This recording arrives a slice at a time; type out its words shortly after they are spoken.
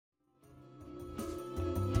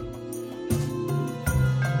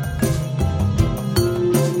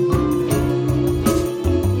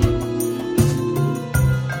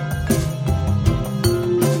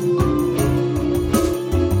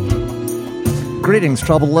Greetings,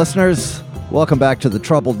 troubled listeners. Welcome back to the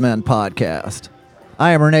Troubled Men podcast.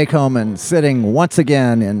 I am Renee Coman, sitting once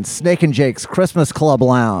again in Snake and Jake's Christmas Club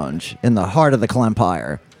Lounge in the heart of the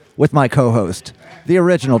Clempire with my co-host, the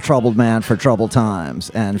original troubled man for troubled times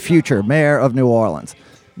and future mayor of New Orleans,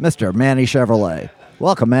 Mr. Manny Chevrolet.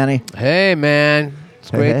 Welcome, Manny. Hey, man. It's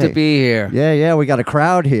great to be here. Yeah, we got a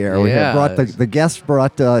crowd here. Yeah. We have brought the guest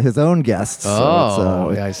brought his own guests.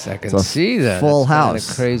 Yes, I can see that. Full it's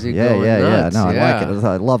house. Crazy. Yeah. Nuts. No, I like it.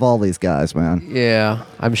 I love all these guys, man. Yeah,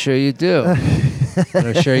 I'm sure you do.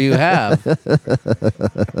 I'm sure you have.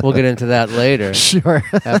 We'll get into that later. Sure.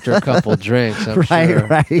 After a couple drinks, I'm sure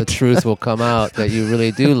the truth will come out that you really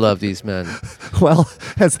do love these men. Well,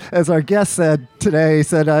 as our guest said today, he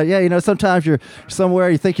said, sometimes you're somewhere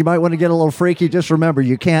you think you might want to get a little freaky. Just remember,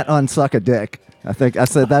 you can't unsuck a dick. I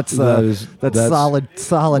said that's solid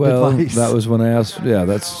advice. That was when I asked. Yeah,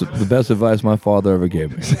 that's the best advice my father ever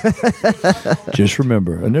gave me. Just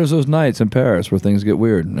remember. And there's those nights in Paris where things get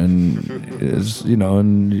weird, and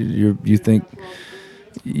and you think,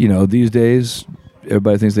 these days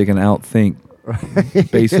everybody thinks they can outthink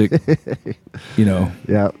basic,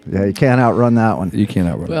 Yeah, you can't outrun that one. You can't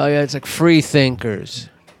outrun. Well, yeah, it's like free thinkers.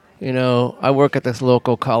 I work at this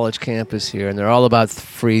local college campus here, and they're all about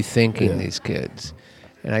free thinking, these kids.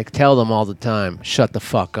 And I tell them all the time, shut the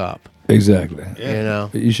fuck up. Exactly. Yeah.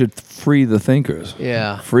 You should free the thinkers.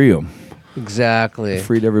 Yeah. Free them. Exactly.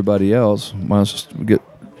 Freed everybody else. Why don't you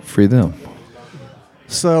free them?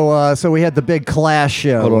 So we had the big Clash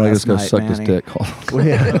show. Hold on, I last just gotta night, suck Manny. this dick.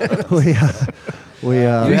 We You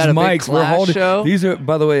these had a big mics, we're Clash holding. show? These are,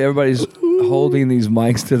 by the way, everybody's holding these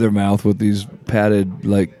mics to their mouth with these padded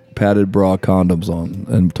bra condoms on,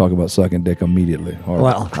 and talk about sucking dick immediately. Horrible.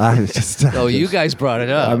 Well, I just. Oh, you guys brought it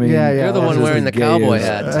up. I mean, You're the that's one just wearing as the gay cowboy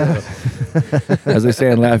as- hat, too. As they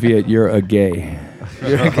say in Lafayette, you're a gay.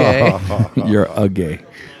 You're gay. You're a gay.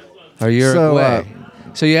 Or you're So, gay.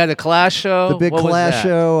 So you had a Clash show? The big What was Clash that?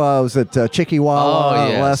 show was at Chickywawa Oh,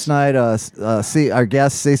 yes. last night. Our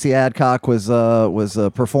guest Cece Adcock was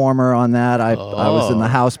a performer on that. I was in the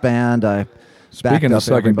house band. I Speaking backed of up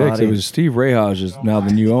sucking dicks, everybody. it was Steve Rahaj is now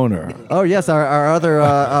the new owner. Oh yes, our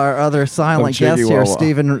other silent guest here,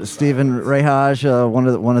 Chickywawa. Stephen Rahaj,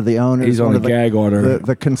 one of the owners. He's on one the of gag order.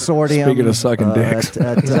 The consortium. Speaking of sucking dicks.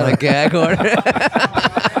 He's on a gag order.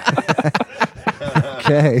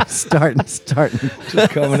 Okay, starting. Just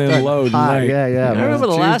coming in low tonight. Yeah. I man. remember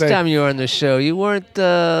the last Tuesday. time you were on the show, you weren't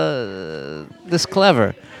this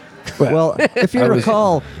clever. Well, if you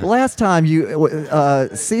recall, last time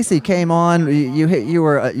Cece came on,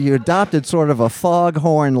 you adopted sort of a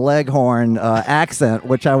foghorn leghorn accent,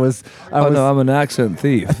 which I was. I'm an accent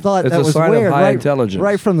thief. I thought it's that a was sign weird. of high right, intelligence.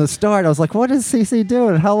 Right from the start, I was like, "What is Cece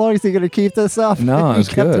doing? How long is he going to keep this up?" No, He it's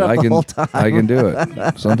kept good. it up the whole time. I can do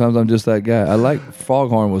it. Sometimes I'm just that guy. I like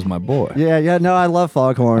Foghorn was my boy. Yeah. No, I love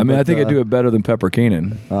foghorn. I mean, but, I think I do it better than Pepper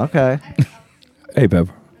Keenan. Okay, Hey,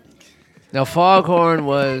 Pepper. Now, Foghorn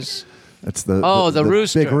was... it's the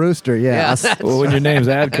rooster. big rooster. Yeah. Yeah. Well, when your name's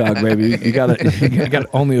Adcock, baby, you got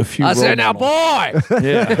only a few. I said, roles now, on. boy!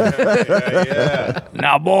 Yeah.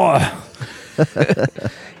 Now, boy.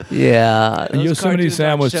 Yeah. And Yosemite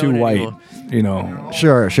Sam was too white.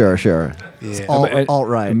 Sure. Yeah. Alt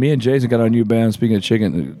right. And me and Jason got our new band. Speaking of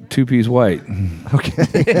chicken, 2-piece white. Okay,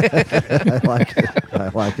 I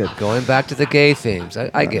like it. Going back to the gay themes.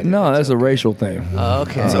 I get it. No, that's a racial thing.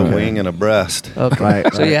 Okay. It's a wing and a breast. Okay.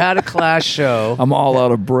 Right, So you had a Clash show. I'm all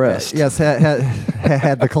out of breast. Yes,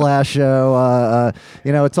 had the Clash show.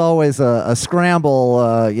 It's always a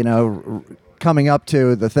scramble. Coming up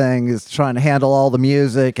to the thing is trying to handle all the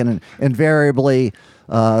music, and invariably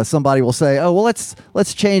somebody will say, "Oh, well,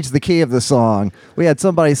 let's change the key of the song." We had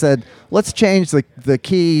somebody said, "Let's change the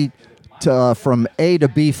key to from A to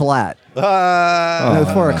B flat." For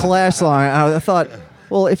a Clash song. I thought,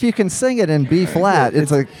 well, if you can sing it in B flat,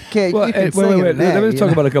 it's a you can sing it in A, Let me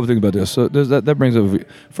talk about a couple things about this. So that brings up,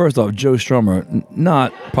 first off, Joe Strummer,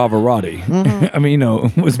 not Pavarotti. Mm-hmm. I mean,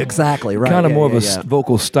 was exactly right. kind of Yeah, more yeah, of a yeah.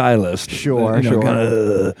 vocal stylist. Sure.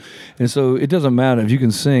 Kinda, and so it doesn't matter if you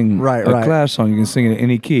can sing Right. a Clash song, you can sing it in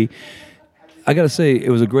any key. I got to say, it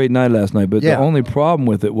was a great night last night, but Yeah. the only problem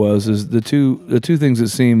with it is the two things that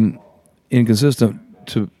seem inconsistent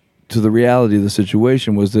to the reality of the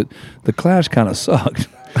situation was that the Clash kind of sucked.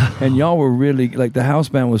 and y'all were really like the house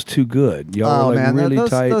band was too good. Y'all were like man, really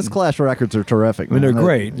tight. those Clash records are terrific. I mean, they're man.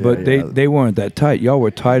 great, Yeah, but yeah. they weren't that tight. Y'all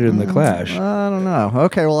were tighter than the Clash. I don't know.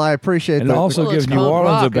 Okay, well, I appreciate And that. also Well, gives it's New called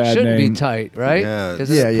Orleans rock. a bad It shouldn't name. be tight, right? Yeah. 'Cause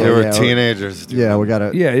Yeah, it's- They were yeah. teenagers. Yeah, we got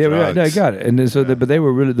it. Yeah, I drugs. got it. And then, but they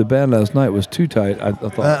were really the band last night was too tight. I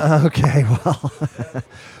thought. Okay, well,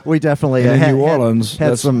 we definitely And in had, New Orleans,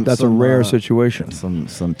 had that's some a rare uh, situation.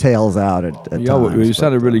 some tails out at Y'all, times. you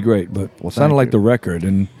sounded but, really great, but well, sounded thank like you. the record,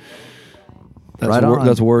 and that's Right on.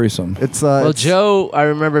 that's worrisome. It's Well, it's, Joe, I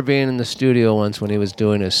remember being in the studio once when he was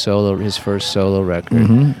doing his first solo record.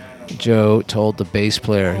 Mm-hmm. Joe told the bass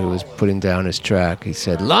player who was putting down his track, he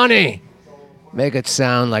said, "Lonnie, make it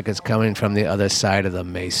sound like it's coming from the other side of the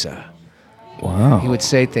mesa." Wow, He would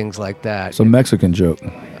say things like that. it's a Mexican joke,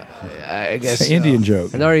 I guess an Indian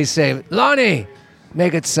joke. And or he'd say, "Lonnie,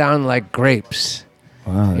 make it sound like grapes."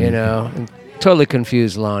 Wow, You know, and totally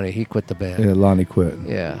confused Lonnie. He quit the band. yeah, Lonnie quit.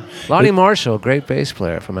 Yeah. Lonnie Marshall, great bass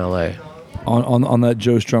player from L.A. On that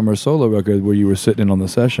Joe Strummer solo record where you were sitting in on the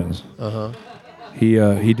sessions. He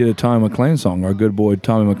did a Tommy McLean song, our good boy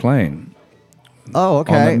Tommy McLean. oh, On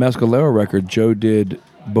okay. that Mescalero record, Joe did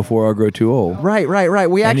Before I Grow Too Old. Right.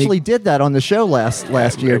 We And he- actually did that on the show last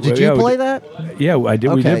year. Did yeah, you we play did. that? Yeah, I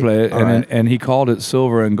did. We Okay, did play it, all and right. and he called it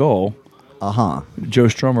Silver and Gold. Joe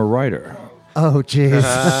Strummer writer. Oh, jeez.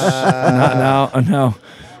 Now,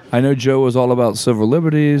 I know Joe was all about civil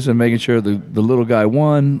liberties and making sure the little guy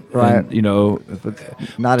won. Right. And, you know,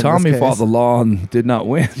 Not in Tommy this fought case. the law and did not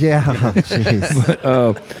win. Yeah. Oh,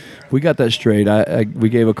 jeez. We got that straight. We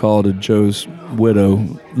gave a call to Joe's widow,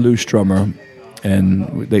 Lou Strummer,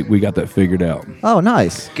 and we got that figured out. Oh,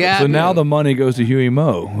 nice. So now the money goes to Huey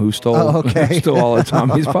Moe, who stole Oh, okay. stole all the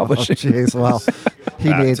Tommy's Oh, publishing. jeez. Well, he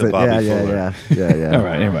Back needs to it. Bobby Yeah. Fuller. All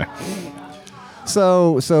right, anyway.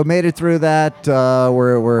 So made it through that.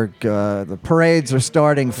 We're the parades are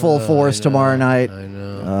starting full force tomorrow night. I know.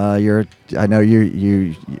 I know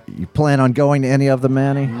you plan on going to any of them,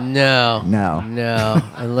 Manny? No. No.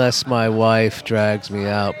 Unless my wife drags me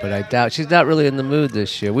out, but I doubt she's not really in the mood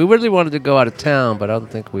this year. We really wanted to go out of town, but I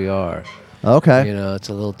don't think we are. Okay. You know, it's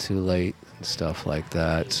a little too late and stuff like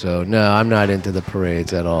that. So no, I'm not into the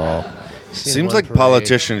parades at all. Seen Seems one like parade.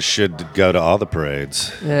 politicians should go to all the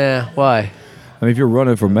parades. Yeah, why? I mean, if you're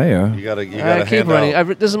running for mayor, You gotta I keep hand running. out.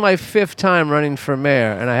 This is my 5th time running for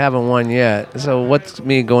mayor, and I haven't won yet. So what's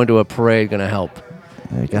me going to a parade going to help?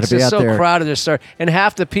 You got It's to be just out so there. crowded. And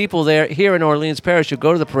half the people there here in Orleans Parish who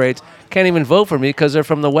go to the parades can't even vote for me because they're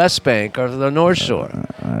from the West Bank or the North Shore.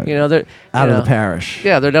 You know, they're Out you of know, the parish.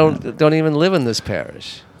 Yeah, they don't even live in this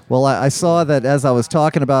parish. Well, I saw that as I was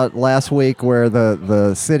talking about last week, where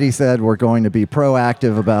the city said we're going to be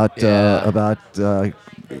proactive about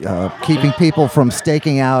keeping people from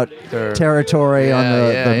staking out Their- territory on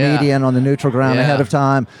Yeah, the yeah. median, on the neutral ground Yeah. ahead of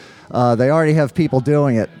time. They already have people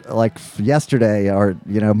doing it, like yesterday or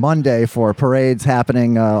Monday for parades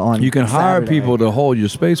happening on. you can hire Saturday. people to hold your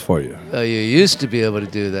space for you. You used to be able to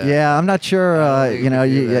do that. Yeah, I'm not sure. think you can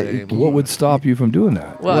do that anymore. What would stop you from doing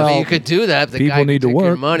that? Well, I mean, Well, you could do that. But the people guy need could to take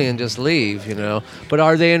your work. money and just leave, But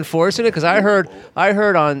are they enforcing it? Because I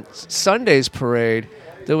heard on Sunday's parade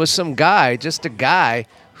there was some guy, just a guy,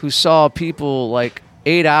 who saw people like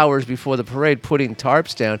 8 hours before the parade putting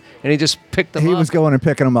tarps down, and he just picked them up. He was going and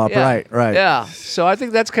picking them up. Yeah. Right. Yeah. So I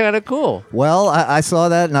think that's kind of cool. Well, I saw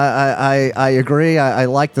that, and I agree. I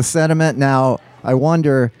like the sentiment. Now, I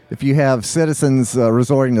wonder if you have citizens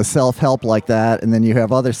resorting to self-help like that, and then you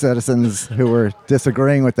have other citizens who are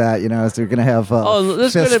disagreeing with that, so you're going to have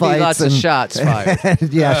There's fist going to be fights lots of and- shots fired.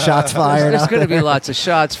 yeah, shots fired. There's out going to be there. lots of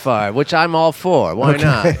shots fired, which I'm all for. Why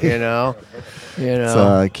not?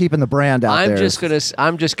 So, keeping the brand out there.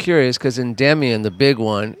 I'm just curious because Endymion, the big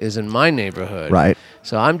one, is in my neighborhood. Right.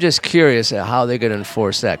 So I'm just curious at how they're going to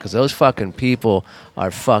enforce that because those fucking people are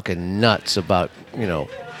fucking nuts about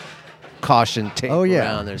caution tape Oh, yeah.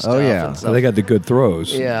 around their Oh, stuff. yeah. And So stuff. they got the good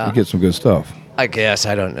throws. Yeah. You get some good stuff. I guess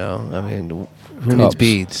I don't know. I mean, who Cups. needs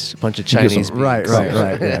beads? A bunch of You get Chinese some- beads.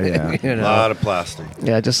 Right. Yeah. You A know? lot of plastic.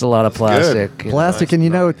 Yeah, just a lot of plastic. you know. Plastic,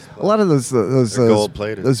 and a lot of those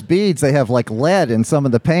gold-plated. those beads, they have like lead in some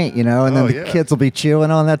of the paint, and then Oh, the yeah. kids will be chewing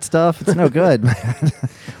on that stuff. It's no good.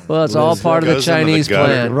 Well, it's all part of the goes into the Chinese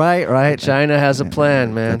gutter. plan. right. China has a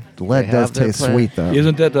plan, man. Lead They does have their taste plan. sweet, though.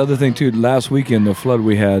 Isn't that the other thing too? Last weekend, the flood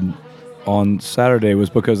we had on Saturday was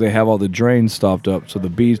because they have all the drains stopped up so the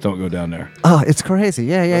bees don't go down there. Oh, it's crazy.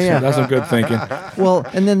 Yeah. That's some good thinking. Well,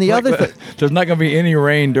 and then the other thing. There's not going to be any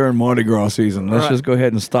rain during Mardi Gras season. Let's just go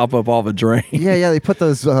ahead and stop up all the drains. Yeah. They put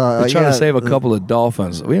those. They're trying to save a couple of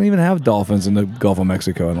dolphins. We don't even have dolphins in the Gulf of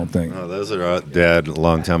Mexico, I don't think. Oh, those are dead a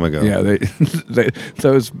long time ago. Yeah,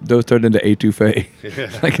 those turned into etouffee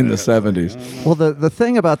like in the 70s. Well, the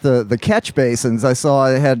thing about the catch basins, I saw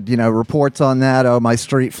I had reports on that. Oh, my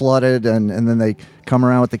street flooded, and then they come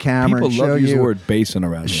around with the camera People and show love to use you the word basin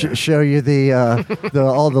around here. show you the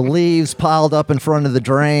all the leaves piled up in front of the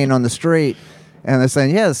drain on the street. And they're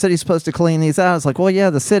saying, yeah, the city's supposed to clean these out. It's like, well, yeah,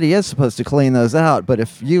 the city is supposed to clean those out. But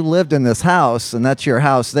if you lived in this house and that's your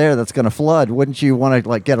house there that's going to flood, wouldn't you want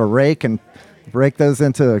to get a rake and rake those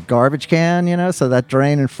into a garbage can, so that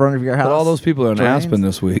drain in front of your house? But all those people are in drains? Aspen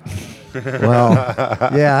this week. Well,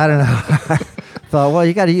 yeah, I don't know. Thought, well,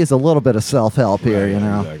 you got to use a little bit of self-help here,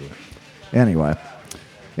 Exactly. Anyway,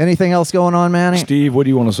 anything else going on, Manny? Steve, what do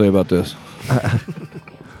you want to say about this?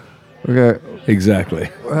 Okay. Exactly.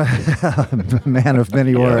 Man of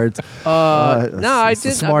many words. No, I It's the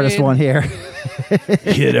didn't. smartest one here.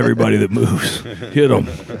 Hit everybody that moves. Hit them.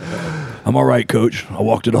 I'm all right, Coach. I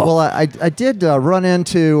walked it off. Well, I did run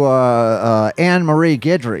into Anne Marie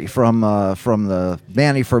Guidry from the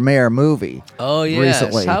Manny for Mayor movie. Oh, yes.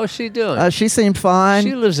 Recently. How is she doing? She seemed fine.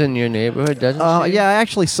 She lives in your neighborhood, doesn't she? Yeah,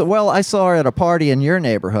 actually. I saw her at a party in your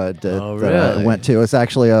neighborhood that, Oh, that I really? went to. It's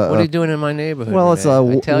actually a. What are you doing in my neighborhood? Well, it's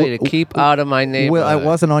Renee? I tell you to keep out of my neighborhood. I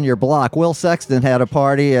wasn't on your block. Will Sexton had a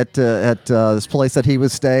party at this place that he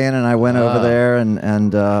was staying, and I went over there,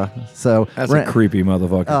 and so That's a creepy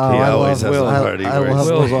motherfucker. Oh, He I always love has Will. a party I where he's-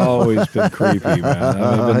 love Will's always been creepy, man.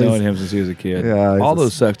 I've been knowing him since he was a kid. Yeah, he's all a-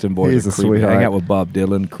 those Sexton boys he's are a creepy. sweetheart. Hang out with Bob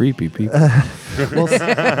Dylan, creepy people.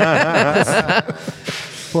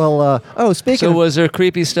 Speaking So of, was there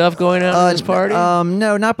creepy stuff going on at this party?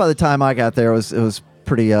 no, not by the time I got there. It was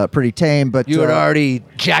pretty tame, but you had already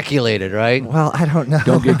ejaculated, right? well, I don't know.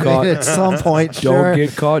 Don't get caught. At some point, sure. Don't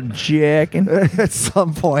get caught jacking. At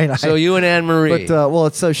some point, So you and Anne Marie.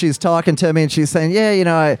 But so she's talking to me and she's saying,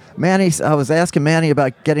 yeah, I was asking Manny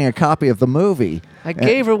about getting a copy of the movie. I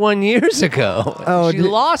gave her one years ago. Oh, she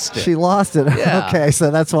lost it. She lost it. Yeah. Okay,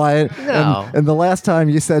 so that's why. No. And the last time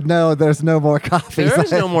you said no, there's no more copies. There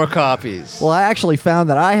is no more copies. Well, I actually found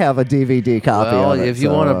that I have a DVD copy Well, of it. if you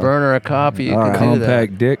so, want to burn her a copy, you all can right. do that.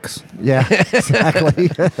 Compact dicks. Yeah,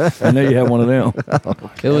 exactly. I know you have one of them.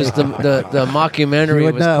 It was the mockumentary You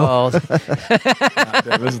it would was know. called.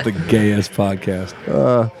 This is the gayest podcast.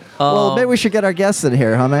 Well, maybe we should get our guests in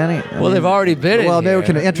here, huh, Manny? Well, they've already been in Well, maybe we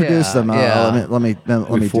here. can introduce Yeah, them. yeah. Let me do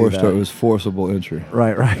that. It was forcible entry.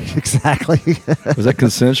 Right, exactly. Was that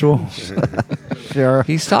consensual? Sure.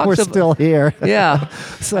 He's talked We're about- still here. Yeah.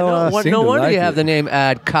 So, seem no to wonder like you have it. the name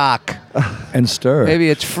Adcock. And stir. Maybe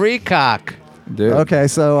it's free cock Dude. okay,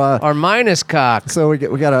 so or minus cock we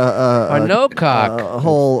got or no cock. a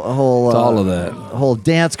whole It's all of that. whole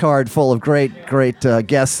dance card full of great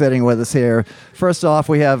guests sitting with us here. First off,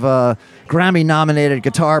 we have Grammy-nominated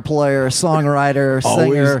guitar player, songwriter,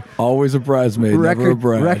 singer, Always a bridesmaid, never a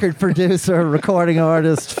bride. record producer, recording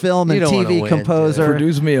artist, film You and don't wanna TV win, composer.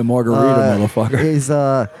 Produce me a margarita, motherfucker. He's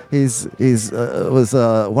was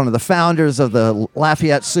one of the founders of the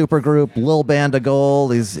Lafayette supergroup Lil Band of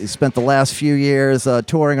Gold. He's spent the last few years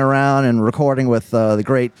touring around and recording with the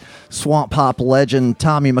great swamp pop legend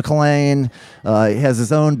Tommy McLean. He has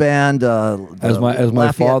his own band. As my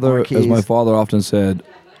Lafayette Marquis. father often said,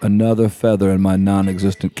 another feather in my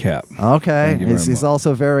non-existent cap. Okay, Thank you very he's much.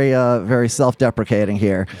 also very self-deprecating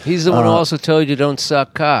here. He's the one who also told you don't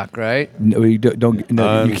suck cock, right? No, you don't.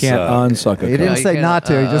 No, you can't unsuck a He cock. didn't you say can't- not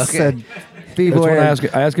to. He just okay. said, That's when beware.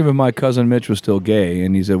 I asked him if my cousin Mitch was still gay,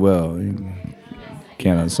 and he said, "Well, you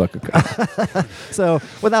can't unsuck a cock." So,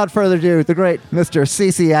 without further ado, the great Mr.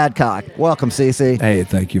 CC Adcock. Welcome, CC. Hey,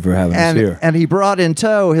 thank you for having us here. And he brought in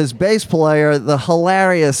tow his bass player, the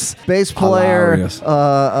hilarious bass player, Hilarious.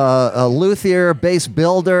 a luthier, bass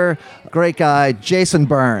builder, great guy, Jason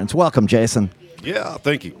Burns. Welcome, Jason. Yeah,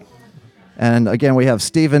 thank you. And again, we have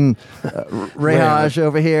Stephen Rehaj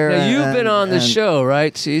over here. Now, you've and- been on the and show,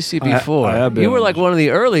 right, Cece, before? I have been You were on like the one of the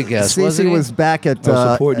early guests, wasn't CC he? was back at I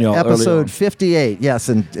was supporting y'all early on. episode 58, yes,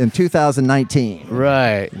 in 2019.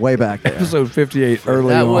 Right. Way back there. Episode 58, early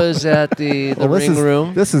That on. was at the Well, ring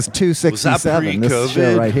room. This is 267, this pre-COVID?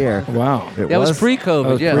 show right here. Wow. That was pre-COVID, That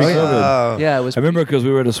was yeah. pre-COVID. Yeah, it was. I remember because we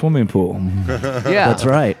were at a swimming pool, Yeah, That's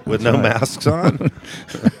right. With no masks on?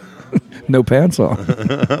 no pants on.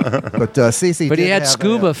 But CC But he did had have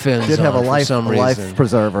scuba fins did have on a for some life reason.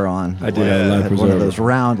 preserver on. I did have a life Had one of those preserver.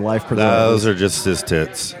 round life preservers. Those are just his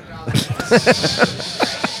tits.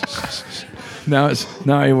 Now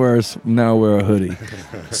I wear a hoodie.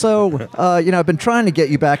 So, I've been trying to get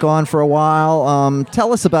you back on for a while.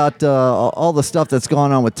 Tell us about all the stuff that's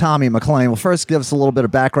going on with Tommy McLean. Well, first, give us a little bit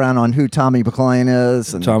of background on who Tommy McLean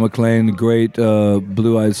is. Tom McLean, the great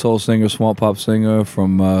blue-eyed soul singer, swamp pop singer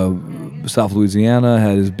from South Louisiana,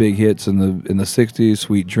 had his big hits in the '60s.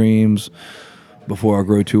 Sweet Dreams, Before I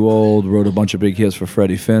Grow Too Old. Wrote a bunch of big hits for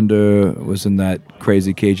Freddie Fender. Was in that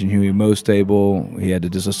crazy Cajun Huey Mo stable. He had to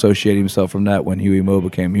disassociate himself from that when Huey Mo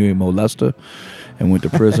became Huey Mo Lester, and went to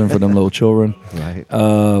prison for them little children. Right.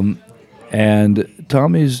 And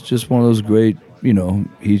Tommy's just one of those great,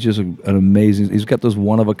 he's just an amazing, he's got those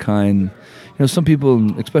one-of-a-kind, some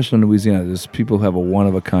people, especially in Louisiana, there's people who have a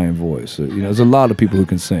one-of-a-kind voice. There's a lot of people who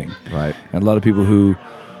can sing. Right. And a lot of people who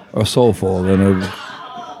are soulful and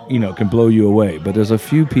are, can blow you away. But there's a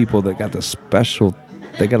few people that got the special,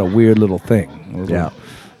 they got a weird little thing.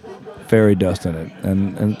 Fairy dust in it.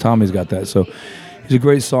 And Tommy's got that. So he's a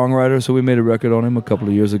great songwriter. So we made a record on him a couple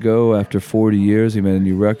of years ago. After 40 years, he made a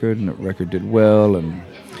new record, and the record did well. And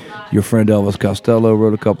your friend Elvis Costello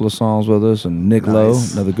wrote a couple of songs with us, and Nick Lowe,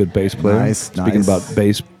 another good bass player. Speaking about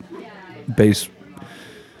bass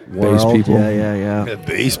people. Yeah.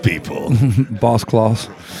 Bass people. Boss Claus.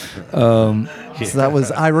 So that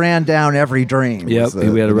was I Ran Down Every Dream. Yep,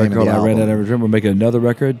 we had a record called I Ran Down Every Dream. We're making another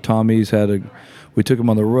record. Tommy's we took him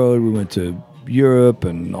on the road. We went to Europe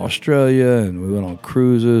and Australia, and we went on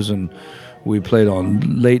cruises, and we played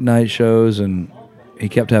on late night shows, and he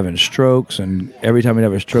kept having strokes, and every time he'd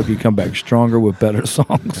have a stroke, he'd come back stronger with better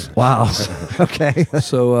songs. Wow. Okay.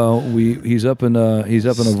 So he's up in a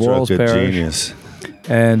Voyles Parish. Genius.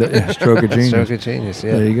 And stroke of genius. Stroke of genius,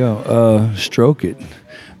 yeah. There you go. Stroke it.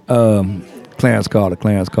 Clarence Carter.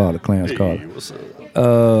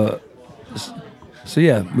 So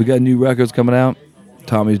yeah, we got new records coming out.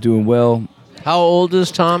 Tommy's doing well. How old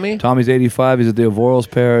is Tommy? Tommy's 85. He's at the Voyles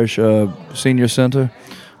Parish Senior Center,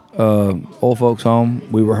 old folks home.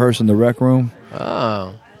 We rehearse in the rec room.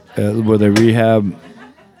 Oh. Where they rehab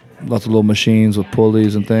lots of little machines with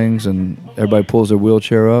pulleys and things, and everybody pulls their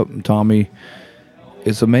wheelchair up. And Tommy,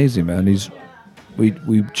 it's amazing, man.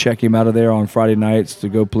 We check him out of there on Friday nights to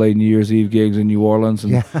go play New Year's Eve gigs in New Orleans,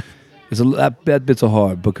 and that bit's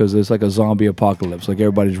hard because it's like a zombie apocalypse. Like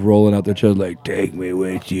everybody's rolling out their chest, like take me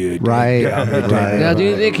with you. Right. Now, do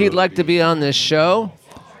you think he'd like to be on this show?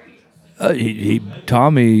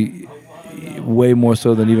 Tommy, way more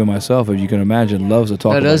so than even myself, if you can imagine, loves to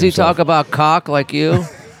talk. Now, about does he himself. talk about cock like you?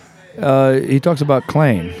 He talks about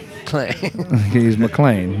Clane. Clay. He's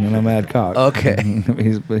McLean, and I'm Adcock. Okay.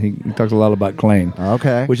 He talks a lot about Clane.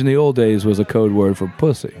 Okay. Which in the old days was a code word for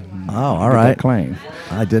pussy. Oh, all right. Clane.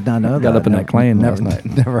 I did not know that. Got up in that Clane last night.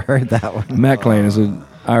 Never heard that one. Matt Clane is an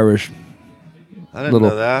Irish I didn't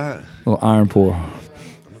know that. little iron pour. I'm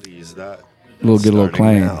going to use that. Get a little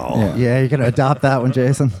Clane. Now. Yeah, you're going to adopt that one,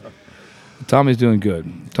 Jason? Tommy's doing good.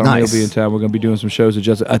 Tommy will be in town. We're going to be doing some shows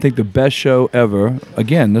at I think the best show ever.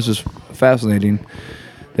 Again, this is fascinating.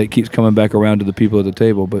 That keeps coming back around to the people at the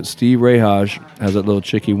table. But Steve Rahaj has that little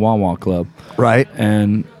Chicky Wah Wah club. Right.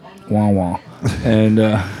 And Wah Wah. And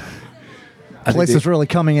place is really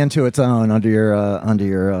coming into its own under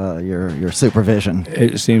your supervision.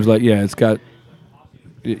 It seems like, it's got,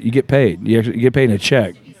 you get paid. You get paid in a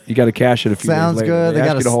check. You got to cash it a few Sounds days later. good.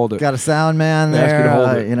 They got a sound man there. They ask you to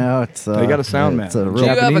hold it. It's they got a sound man. It's a Do real you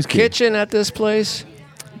have a Japanese kid. kitchen at this place?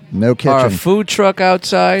 no kitchen. Or a food truck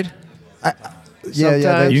outside?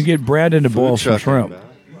 Yeah. You can get Brandon to boil some trucking, shrimp.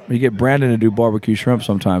 You get Brandon to do barbecue shrimp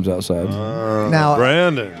sometimes outside. Now,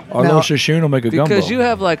 Brandon. Our little Shashun will make a gumbo. Because you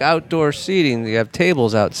have like outdoor seating. You have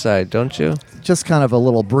tables outside, don't you? just kind of a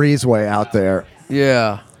little breezeway out there.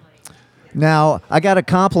 Yeah. Now, I got to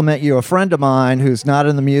compliment you. A friend of mine who's not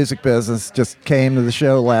in the music business just came to the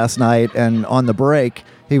show last night, and on the break,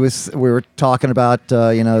 we were talking about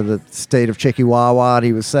the state of Chicky-Wah-Wah.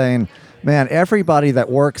 He was saying, man, everybody that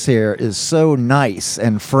works here is so nice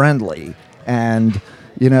and friendly, and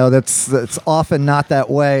that's often not that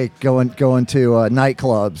way going to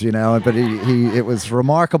nightclubs, but it was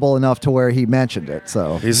remarkable enough to where he mentioned it.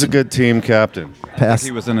 So He's a good team captain.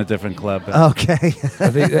 He was in a different club. Okay. I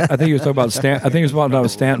think he was talking about Stan. I think he was talking about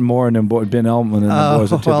Stanton Moore and then Ben Elman and the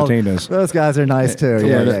boys at Tipitina's. Those guys are nice too.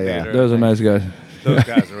 Yeah. Those are nice guys. Those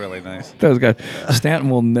guys are really nice. Those guys.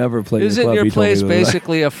 Stanton will never play. Isn't the club, your he told me place the other day.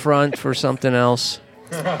 basically a front for something else?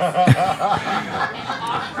 I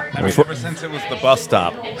mean, ever since it was the bus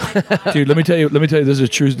stop. Dude, let me tell you, this is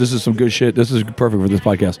true. This is some good shit. This is perfect for this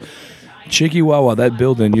podcast. Chicky-Wah-Wah, that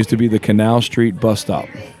building used to be the Canal Street bus stop.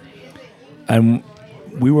 And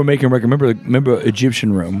we were making record. Remember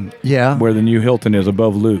Egyptian Room? Yeah. Where the new Hilton is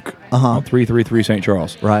above Luke. On 333 St.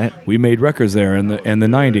 Charles. Right. We made records there in the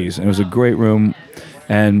 90s, and it was a great room,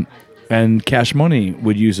 and Cash Money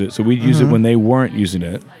would use it, so we'd use it when they weren't using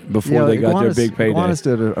it before they got their big payday. Iguanas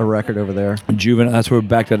did a record over there. Juvenile, that's where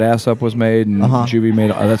Back That Ass Up was made, and Juvie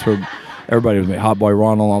made. That's where everybody was made. Hot Boy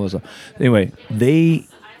Ronald, all this stuff. Anyway,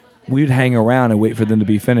 we'd hang around and wait for them to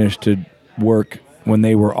be finished to work when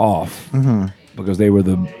they were off, because they were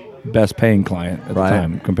the best paying client at the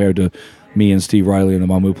time compared to me and Steve Riley and the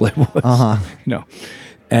Mamu Playboys.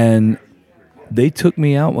 And they took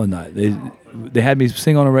me out one night. They had me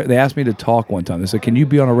sing on a record. They asked me to talk one time. They said, "Can you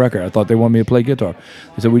be on a record?" I thought they wanted me to play guitar.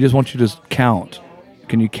 They said, "We just want you to count.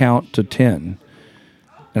 Can you count to 10?"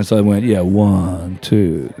 And so I went, "Yeah, 1,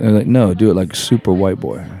 2." And they're like, "No, do it like super white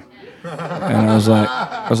boy." And I was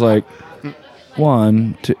like,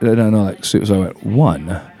 1, 2. No, like so I went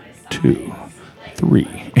 1, 2,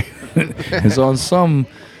 3. And so on some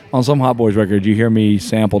Hot Boys record, you hear me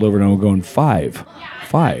sampled over and over going 5,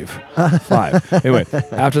 5, 5. Anyway,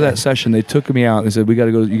 after that session, they took me out and they said, "We got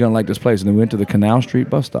to go. You're gonna like this place." And they went to the Canal Street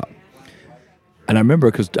bus stop. And I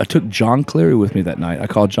remember because I took John Cleary with me that night. I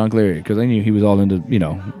called John Cleary because I knew he was all into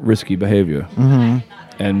risky behavior.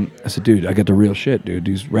 And I said, "Dude, I got the real shit, dude.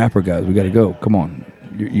 These rapper guys, we got to go. Come on,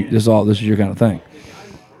 this is your kind of thing.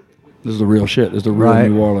 This is the real shit. This is the real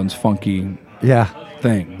New Orleans funky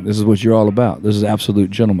thing. This is what you're all about. This is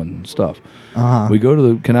absolute gentleman stuff." We go to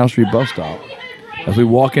the Canal Street bus stop. As we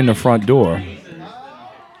walk in the front door,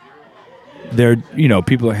 there,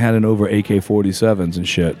 people are handing over AK-47s and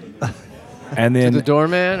shit. And then to the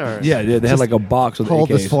doorman, or they had like a box with hold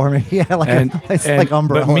AKs. this for me. Yeah, like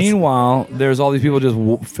umbrellas. But meanwhile, there's all these people just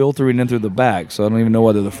filtering in through the back, so I don't even know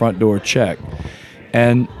whether the front door checked.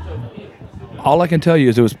 And all I can tell you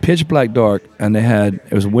is it was pitch black dark, and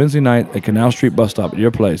it was Wednesday night at Canal Street bus stop at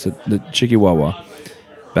your place, at the Chikiwawa,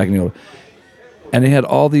 back in the old. And they had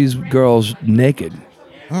all these girls naked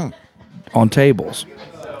on tables,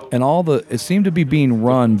 and it seemed to be being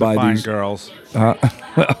run by these girls.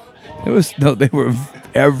 They were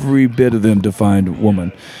every bit of them defined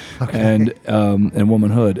woman, and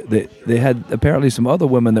womanhood. They had apparently some other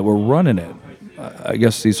women that were running it. I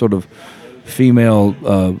guess these sort of female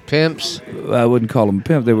pimps. I wouldn't call them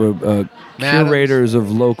pimps. They were curators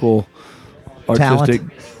of local artistic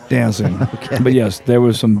dancing. But yes, there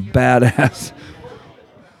was some badass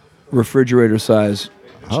refrigerator-sized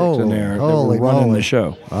chicks in there that were running the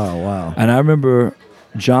show. Oh, wow. And I remember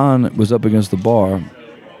John was up against the bar,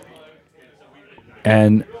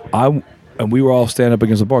 and we were all standing up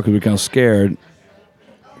against the bar because we were kind of scared,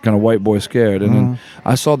 kind of white boy scared. And then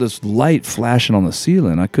I saw this light flashing on the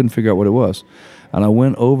ceiling. I couldn't figure out what it was. And I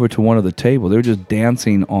went over to one of the tables. They were just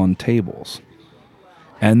dancing on tables.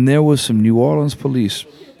 And there was some New Orleans police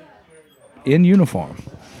in uniform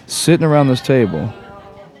sitting around this table.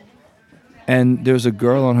 And there's a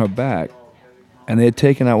girl on her back, and they had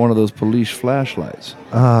taken out one of those police flashlights.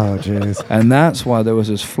 Oh, jeez. And that's why there was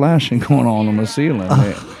this flashing going on the ceiling.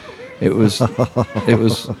 That's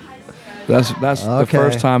the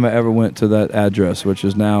first time I ever went to that address, which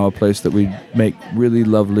is now a place that we make really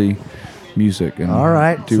lovely music and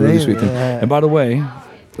do really sweet things. And by the way,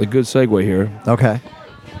 a good segue here. Okay.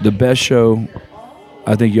 The best show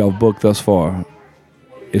I think y'all booked thus far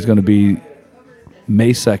is going to be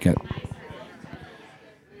May 2nd.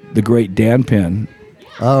 The great Dan Penn.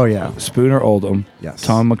 Oh, yeah. Spooner Oldham. Yes.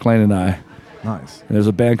 Tom McLean and I. Nice. And there's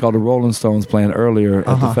a band called the Rolling Stones playing earlier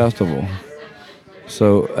at the festival.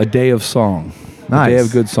 So a day of song. Nice. A day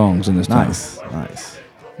of good songs in this town. Nice.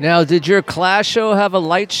 Now, did your Clash show have a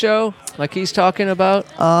light show like he's talking about?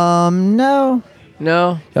 No.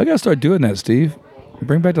 No? Y'all got to start doing that, Steve.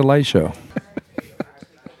 Bring back the light show.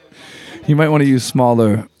 You might want to use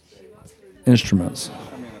smaller instruments.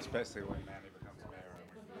 I mean, especially when Manny becomes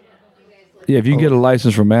mayor. Yeah, if you get a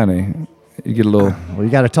license from Manny, you get a little... Well, you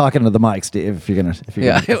got to talk into the mic, Steve, if you're gonna.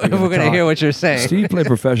 We're gonna hear what you're saying. Steve played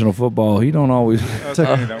professional football. He don't always...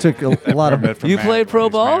 Took a lot of... You played pro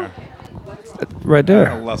ball? Right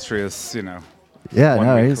there. Illustrious, Yeah, one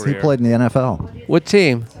no, week he career. played in the NFL. What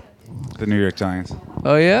team? The New York Giants.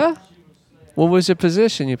 Oh, yeah? What was your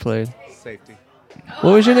position you played? Safety.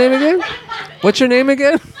 What was your name again? What's your name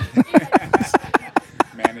again?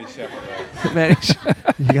 Manny Chevrolet. Manny.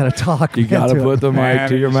 You got to talk. You got to put the mic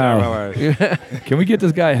to your mouth. Can we get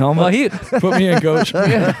this guy a helmet? Put me in, coach.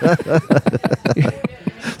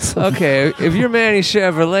 Okay, if you're Manny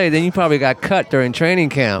Chevrolet, then you probably got cut during training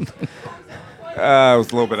camp. It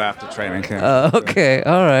was a little bit after training camp. Okay,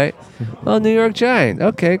 all right. Well, New York Giant.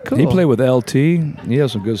 Okay, cool. He played with LT. He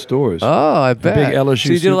has some good stories. Oh, I bet. big LSU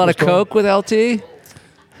So you did a lot of superstar. coke with LT?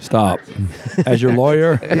 Stop. As your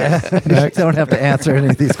lawyer, You don't have to answer any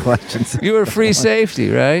of these questions. You were free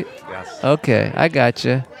safety, right? Yes. Okay, I got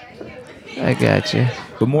you.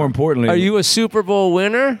 but more importantly, Are you a Super Bowl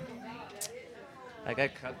winner? I got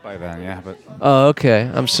cut by then, yeah, but Oh, okay.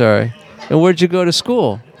 I'm sorry. And where'd you go to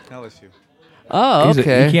school? LSU. Oh, he's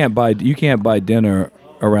okay. you can't buy dinner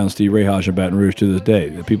around Steve Rayhosh in Baton Rouge to this day.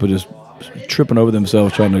 The people just tripping over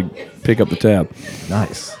themselves trying to pick up the tab.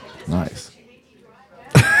 Nice. Nah.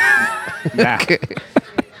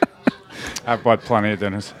 I've bought plenty of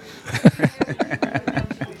dinners.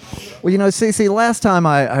 Well, CC, last time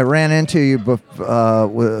I ran into you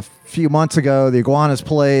a few months ago, the Iguanas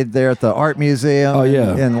played there at the Art Museum Oh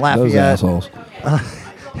yeah, in those Lafayette. assholes.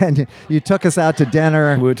 And you took us out to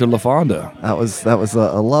dinner. We went to La Fonda. That was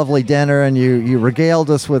a lovely dinner, and you regaled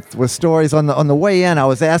us with stories. On the way in, I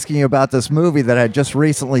was asking you about this movie that I'd just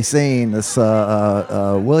recently seen, this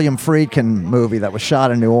William Friedkin movie that was shot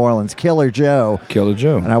in New Orleans, Killer Joe. Killer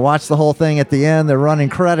Joe. And I watched the whole thing. At the end, they're running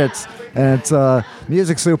credits, and it's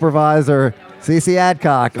music supervisor CC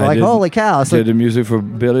Adcock. Like, holy cow! So, Did the music for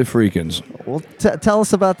Billy Freakins. well, tell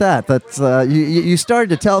us about that. That's you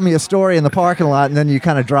started to tell me a story in the parking lot, and then you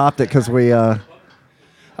kind of dropped it because we. I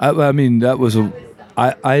mean, that was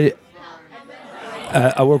I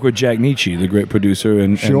work with Jack Nietzsche, the great producer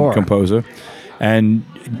and composer, and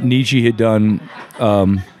Nietzsche had done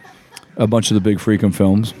a bunch of the big Freakin'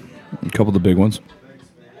 films, a couple of the big ones,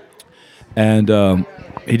 and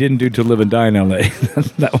he didn't do To Live and Die in L.A.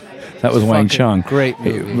 that was Wang Fucking Chung. great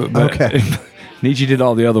movie. Okay. Nietzsche did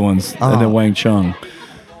all the other ones, and then Wang Chung.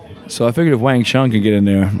 So I figured if Wang Chung can get in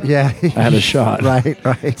there, Yeah, I had a shot. right.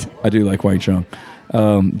 I do like Wang Chung.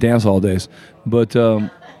 Dance all days. But,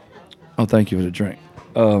 thank you for the drink.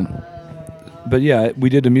 But yeah, we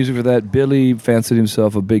did the music for that. Billy fancied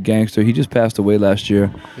himself a big gangster. He just passed away last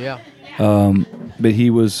year. Yeah. But he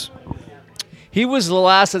was... He was the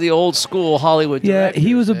last of the old school Hollywood directors,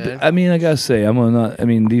 he was man. I mean, I gotta say,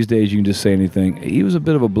 these days you can just say anything. He was a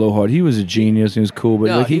bit of a blowhard. He was a genius. He was cool, but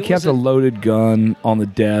No, he he kept a wasn't- loaded gun on the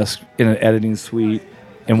desk in an editing suite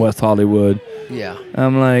in West Hollywood. Yeah.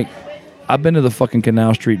 I'm like, I've been to the fucking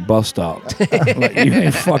Canal Street bus stop. Like, you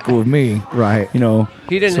ain't fucking with me, Right. you know.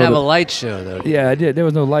 He didn't So have the- a light show though. Yeah, I did. There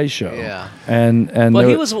was no light show. Yeah. and Well,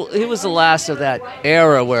 there- he was the last of that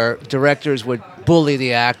era where directors would bully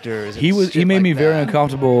the actors. and He shit made like me very that.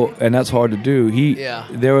 uncomfortable, and that's hard to do. Yeah.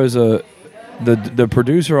 There was the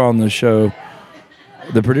producer on the show.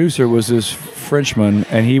 The producer was this Frenchman,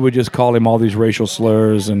 and he would just call him all these racial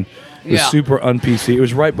slurs, and it was Yeah. super un-PC. It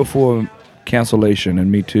was right before cancellation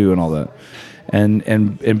and Me Too and all that, and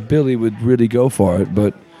Billy would really go for it,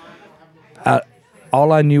 but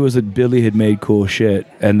all I knew was that Billy had made cool shit,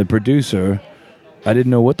 and the producer, I didn't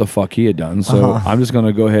know what the fuck he had done, so I'm just going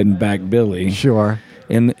to go ahead and back Billy. Sure.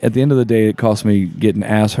 And at the end of the day, it cost me getting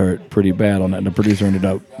ass hurt pretty bad on that. And the producer ended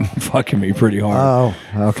up fucking me pretty hard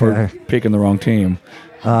Oh, okay. for picking the wrong team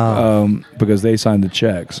because they signed the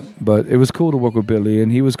checks. But it was cool to work with Billy,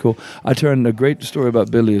 and he was cool. A great story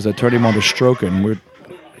about Billy is I turned him on to stroking.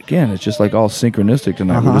 Again, it's just like all synchronistic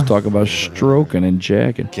tonight. We're just talking about stroking and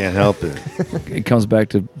jacking. Can't help it. It comes back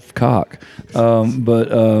to cock.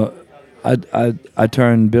 I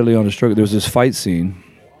turned Billy on to stroke. There was this fight scene,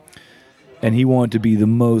 and he wanted to be the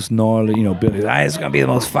most gnarly. Billy, it's gonna be the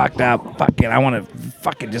most fucked up. I want to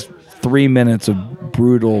fucking just 3 minutes of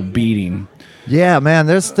brutal beating. Yeah, man.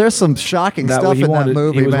 There's some shocking stuff in that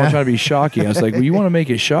movie, he was man. trying to be shocking. I was like, well, you want to make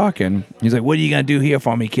it shocking? He's like, what are you gonna do here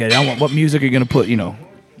for me, kid? What music are you gonna put?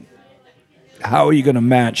 How are you gonna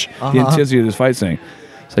match the intensity of this fight scene?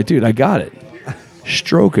 It's like, dude, I got it.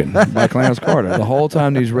 Stroking by Clarence Carter. The whole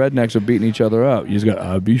time these rednecks are beating each other up, you just got,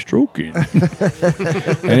 I'll be stroking.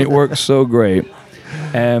 And it worked so great.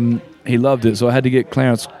 And he loved it. So I had to get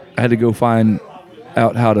Clarence, I had to go find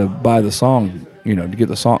out how to buy the song, to get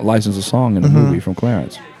the song, license the song in the movie from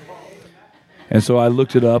Clarence. And so I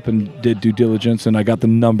looked it up and did due diligence, and I got the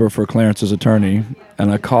number for Clarence's attorney.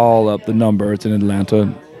 And I call up the number, it's an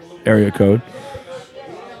Atlanta area code.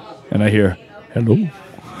 And I hear, hello.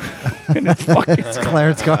 And it's Clarence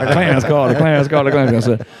Carter. Clarence Carter. I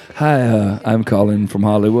said, hi, I'm calling from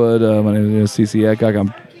Hollywood. My name is CC Adcock.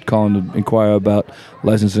 I'm calling to inquire about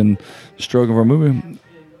licensing stroking for a movie.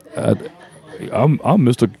 I'm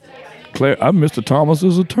Mr.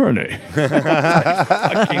 Thomas's attorney.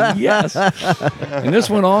 Fucking yes. And this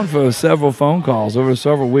went on for several phone calls over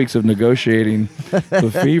several weeks of negotiating the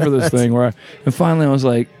fee for this thing. And finally I was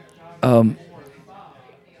like,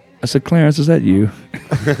 I said, Clarence, is that you?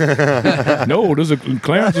 No,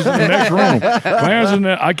 Clarence is in the next room. Clarence is in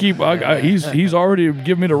the, he's already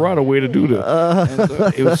given me the right of way to do this. And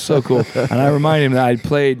so it was so cool. And I reminded him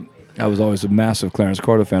that I was always a massive Clarence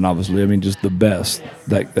Carter fan, obviously. I mean, just the best.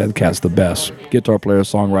 That cat's the best. Guitar player,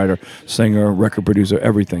 songwriter, singer, record producer,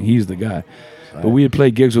 everything. He's the guy. But we had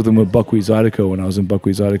played gigs with him with Buckwheat Zydeco when I was in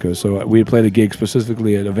Buckwheat Zydeco. So we had played a gig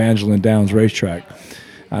specifically at Evangeline Downs Racetrack.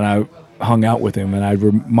 And I hung out with him, and I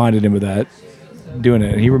reminded him of that, doing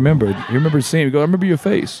it. And he remembered seeing me. He goes, I remember your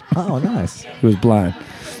face. Oh, nice. He was blind.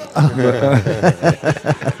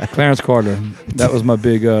 Clarence Carter. That was my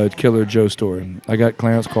big Killer Joe story. I got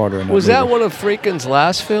Clarence Carter in that Was movie. that one of Freakin's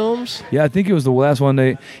last films? Yeah, I think it was the last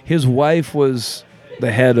one. His wife was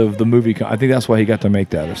the head of the movie. I think that's why he got to make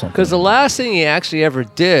that or something. Because the last thing he actually ever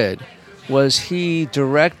did was he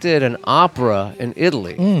directed an opera in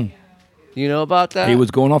Italy. You know about that? He was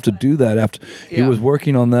going off to do that after he was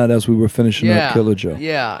working on that as we were finishing up Killer Joe.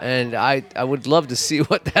 Yeah, and I would love to see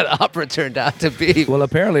what that opera turned out to be. Well,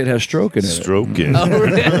 apparently it has stroke in it. Stroking. Oh,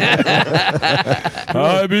 really?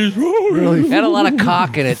 I be stroking. Had a lot of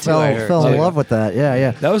cock in it too. I heard, Fell in too. love with that.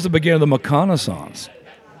 Yeah. That was the beginning of the McConaissance.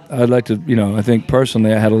 I'd like to, I think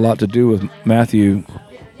personally I had a lot to do with Matthew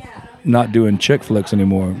not doing chick flicks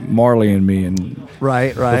anymore, Marley and me, and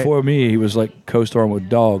Right. before me he was like co-starring with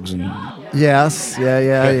dogs, and Yes.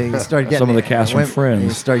 Yeah. You started getting Some of the cast from Friends. You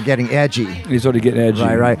started getting edgy. he started getting edgy.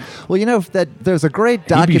 Right. Well, that there's a great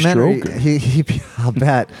documentary. stroking. I'll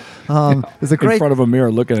bet. There's a In great. front of a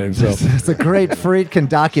mirror looking at himself. It's a great Friedkin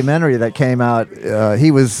documentary that came out.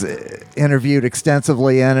 He was interviewed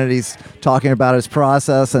extensively in it. He's talking about his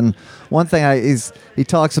process, and one thing he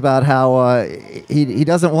talks about how he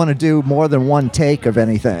doesn't want to do more than one take of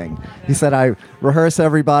anything. He said, I rehearse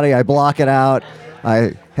everybody, I block it out,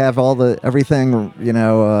 I have everything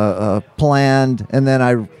planned, and then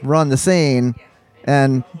I run the scene,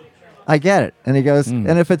 and I get it. And he goes,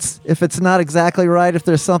 and if it's not exactly right, if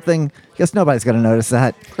there's something, I guess nobody's going to notice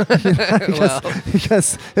that.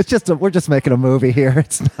 because it's we're just making a movie here.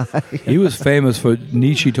 It's not. He was famous for,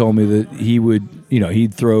 Nietzsche told me that he would,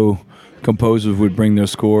 he'd composers would bring their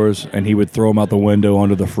scores and he would throw them out the window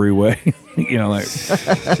onto the freeway. He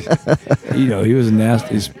was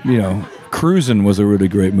nasty. Cruisin' was a really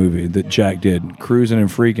great movie that Jack did. Cruisin' and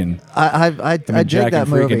Freakin'. I dig Jack that and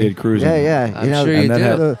Freakin' movie. did Cruisin'. Yeah. I'm sure you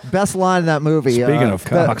did. The best line in that movie. Speaking of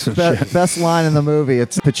cocks and shit. Best line in the movie.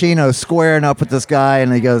 It's Pacino squaring up with this guy,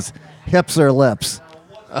 and he goes, "Hips or lips."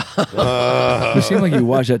 It seemed like you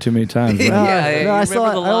watched that too many times. Right? No, I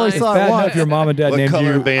saw it. I only saw it Bad enough once. your mom and dad What named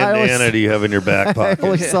color you. bandana do you have in your back I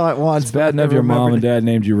only pocket? saw it once. It's bad enough your mom and dad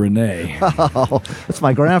named you Renee. I Oh, it's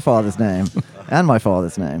my grandfather's name and my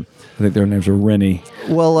father's name. think their names are Rennie.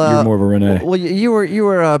 Well, You're more of a Renee. Well, you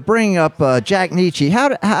were bringing up Jack Nietzsche.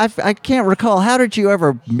 I can't recall. How did you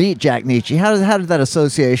ever meet Jack Nietzsche? How did that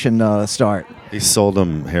association start? He sold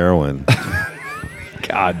him heroin.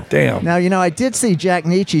 God damn. Now I did see Jack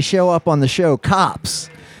Nietzsche show up on the show Cops.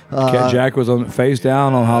 Jack was on face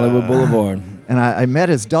down on Hollywood Boulevard. And I met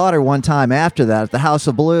his daughter one time after that at the House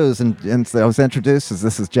of Blues, and so I was introduced as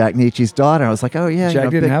this is Jack Nietzsche's daughter. I was like, oh yeah. Jack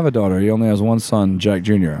didn't have a daughter. He only has one son, Jack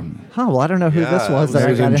Jr. Oh, well, I don't know who this was. Yeah, that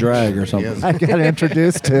He was I in got drag or something. I got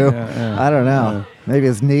introduced to. I don't know. Maybe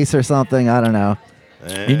his niece or something. I don't know.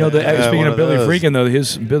 Speaking of Billy Freakin', though,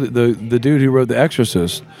 the dude who wrote The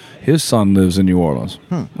Exorcist, his son lives in New Orleans.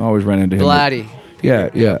 I always ran into him. Blatty. Yeah.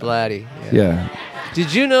 Blatty. Yeah.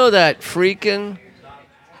 Did you know that Freakin'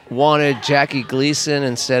 wanted Jackie Gleason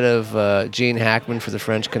instead of Gene Hackman for the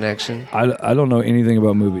French Connection? I don't know anything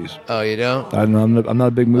about movies. Oh, you don't? I'm not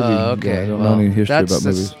a big movie guy. Okay. I don't know any history about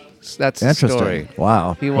movies. That's the Interesting. story.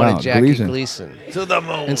 Wow. He wanted Wow, Jackie Gleason. Gleason To the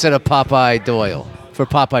moon. instead of Popeye Doyle. For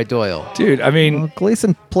Popeye Doyle. Dude, I mean, Well,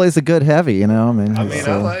 Gleason plays a good heavy. I mean, I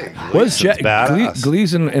so- like was Gleason's badass.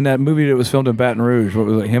 Gleason in that movie that was filmed in Baton Rouge? What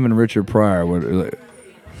was it? Him and Richard Pryor.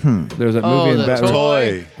 There's that movie in the Baton Rouge.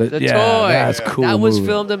 toy. That- The yeah, toy. that's cool. That was movie.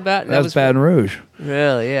 filmed in Baton. That's Baton Rouge.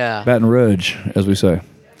 Really? Yeah. Baton Rouge, as we say.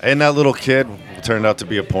 And that little kid turned out to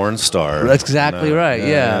be a porn star. That's exactly right.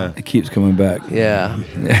 Yeah. It keeps coming back. Yeah.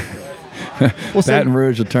 Well, so- Baton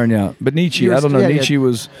Rouge will turn you out. But Nietzsche, You're I don't know. st- yeah, Nietzsche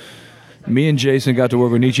was. Me and Jason got to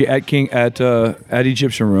work with Nietzsche at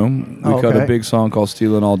Egyptian Room. We cut Okay. a big song called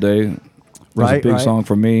 "Stealing All Day." It was a Right, big right. song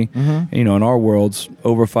for me. In our worlds,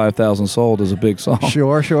 over 5,000 sold is a big song.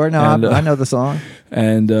 Sure. No, And, I know the song.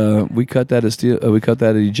 And we cut that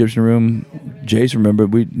at Egyptian Room. Jason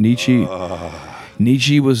remembered Nietzsche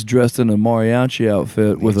was dressed in a mariachi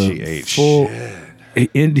outfit with Nietzsche a ate full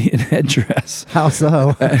Indian headdress. How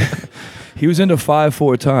so? He was into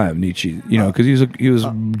 5/4 time, Nietzsche, because he was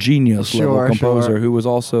a genius level composer who was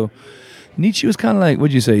also. Nietzsche was kind of like,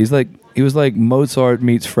 what'd you say? He was like Mozart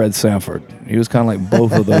meets Fred Sanford. He was kind of like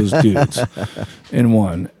both of those dudes in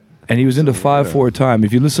one, and he was into 5/4 time.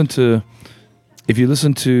 If you listen to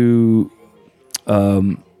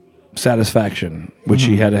Satisfaction, which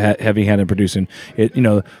he had a heavy hand in producing, it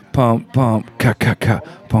pump ka ka ka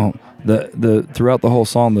pump. The throughout the whole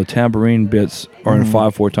song, the tambourine bits are in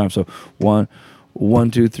 5/4 time. So 1,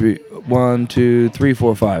 2, 3, 1, 2, 3,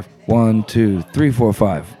 4, 5. 1, 2, 3, 4,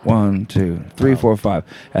 5. 1, 2, 3, 4, 5.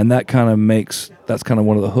 And that kind of that's kind of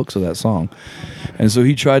one of the hooks of that song. And so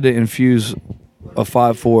he tried to infuse a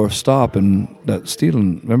 5/4 stop in that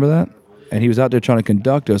Steelan. Remember that? And he was out there trying to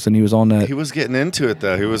conduct us, and he was on that. He was getting into it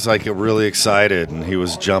though. He was like really excited, and he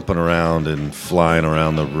was jumping around and flying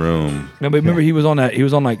around the room. No, but remember he was on that. He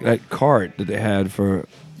was on like that cart that they had for.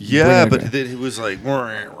 Yeah, but then he was like.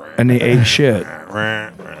 And he ate shit.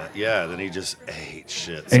 Yeah, then he just ate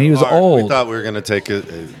shit. And he was old. We thought we were going to take a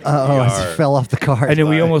he fell off the cart. And then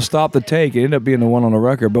we almost stopped the take. It ended up being the one on the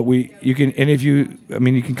record. But you can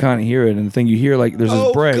kind of hear it. And the thing you hear, like, there's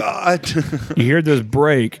this break. God. You hear this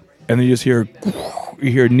break, and then you just hear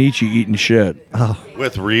Nietzsche eating shit. Oh.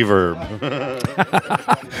 With reverb.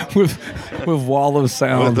 with wall of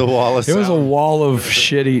sound. With the wall of sound. It was a wall of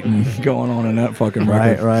shit eating going on in that fucking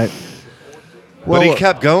record. Right. But he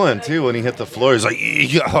kept going too when he hit the floor. He's like,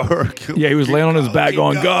 yeah, he was laying on his back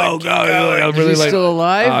going, go. Is he still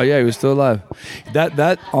alive? Oh yeah, he was still alive.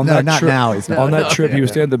 That on No, that not trip, now, he's not. on that trip, he was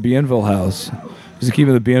staying at the Bienville house. He was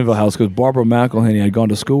keeping the Bienville house because Barbara McElhenney had gone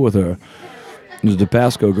to school with her. It was the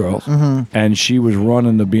Pasco girls, and she was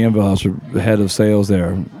running the Bienville house, the head of sales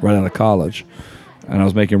there, right out of college. And I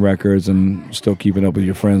was making records and still keeping up with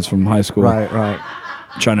your friends from high school. Right.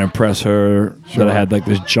 Trying to impress her that I had like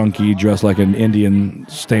this junkie dressed like an Indian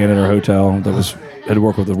staying at her hotel that had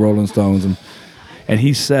worked with the Rolling Stones, and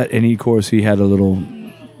he of course he had a little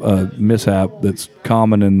mishap that's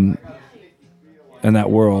common in that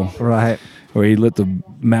world, Right. where he lit the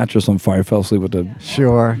mattress on fire, fell asleep with the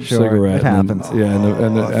Sure. cigarette. It happens. I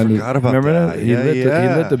forgot about remember that. He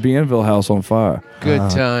lit the Bienville house on fire. Good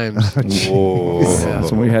times. whoa. Yeah,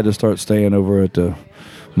 so we had to start staying over at the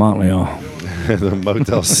Montreal. The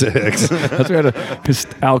Motel 6. That's where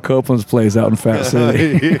Al Copeland's place out in Fat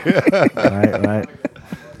City. Right.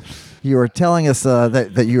 You were telling us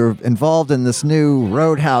that you're involved in this new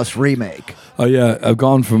Roadhouse remake. Oh yeah, I've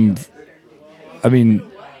gone from,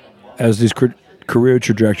 as these career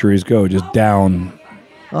trajectories go, just down.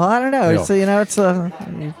 Well, I don't know. Yeah. So it's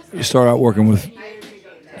You start out working with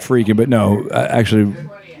freaking, but no, actually,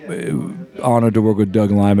 honored to work with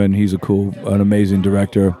Doug Lyman. He's an amazing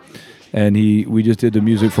director, and we just did the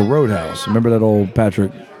music for Roadhouse. Remember that old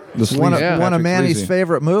Patrick? one of Manny's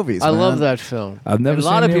favorite movies. I man. love that film. I've never a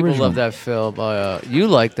seen lot of the people original. love that film. You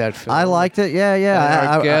like that film. I liked it. Yeah. And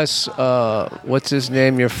our guest, what's his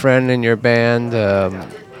name? Your friend in your band,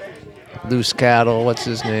 Loose Cattle. What's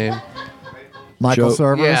his name? Michael Joe-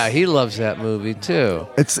 Cerveris. Yeah, he loves that movie too.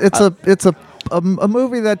 It's a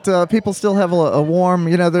movie that people still have a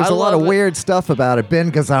warm. There's I a lot of love it. weird stuff about it.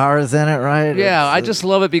 Ben Gazzara's in it, right? Yeah, I just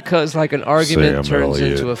love it because like an argument Sam turns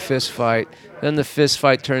Elliott. into a fist fight, then the fist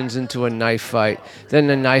fight turns into a knife fight, then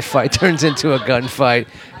the knife fight turns into a gunfight,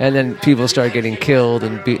 and then people start getting killed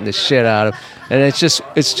and beating the shit out of. And it's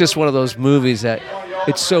just one of those movies that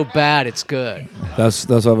it's so bad it's good. That's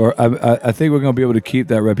I think we're going to be able to keep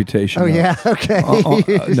that reputation. Oh though. yeah.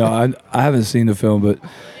 Okay. No, I haven't seen the film, but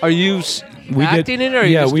Are you acting in it? Or are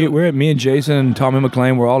you yeah, just doing- we're me and Jason and Tommy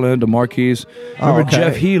McLean. We're all into Marquis. Remember okay.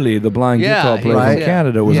 Jeff Healy, the blind Yeah, guitar player right. from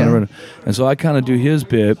Canada, was Yeah. in it, and so I kind of do his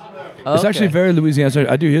bit. It's actually Okay. very Louisiana.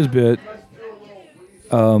 I do his bit.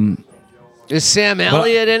 Is Sam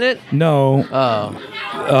Elliott in it? No,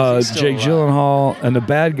 Oh, he's still Jake alive. Gyllenhaal, and the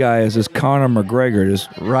bad guy is this Conor McGregor, this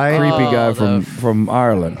Right. creepy guy Oh, from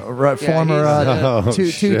Ireland. Right, Yeah, former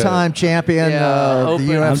he's, two-time champion Yeah, of the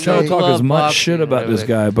open- I'm UFC. trying to talk Club as much boxing, shit about this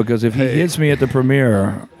whatever guy because if he hits me at the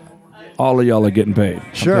premiere, all of y'all are getting paid.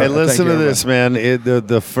 Sure. Hey, Thank listen you to very this, man.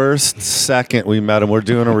 The first second we met him, we're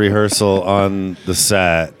doing a rehearsal on the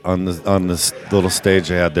set on this little stage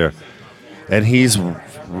they had there, and he's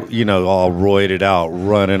all roided out,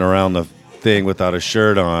 running around the thing without a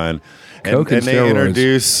shirt on, and Coke and they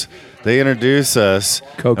steroids. introduce us,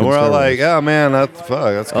 Coke and and we're all steroids. like, "Oh man,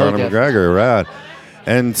 that's Conor Okay. McGregor, rad."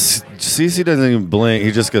 And CC doesn't even blink. He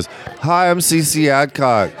just goes, "Hi, I'm CC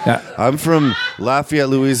Adcock. Yeah. I'm from Lafayette,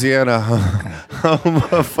 Louisiana."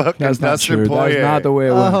 a fucking That's not Dustin true. Poirier. That's not the way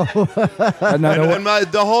it went.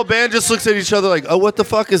 The whole band just looks at each other like, oh, what the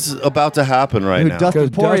fuck is about to happen right now? Dustin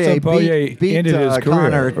 'Cause Dustin Poirier beat ended his career.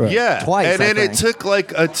 Connor Right. Yeah, twice. and then it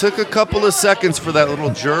took a couple of seconds for that little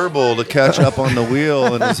gerbil to catch up on the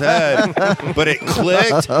wheel in his head, but it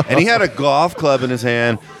clicked, and he had a golf club in his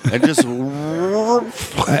hand and just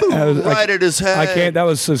right at his head. I can't. That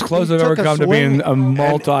was as close He as I've ever took a come to swing. being a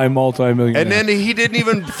multi-millionaire. And then he didn't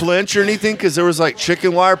even flinch or anything because there was like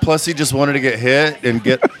chicken wire. Plus, he just wanted to get hit and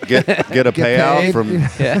get a payout paid.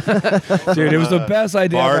 from. dude, it was the best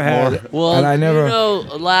idea I ever Bartmore. had. Well, and I never. you know,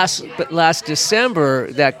 last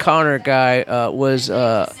December, that Connor guy was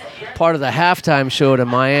part of the halftime show to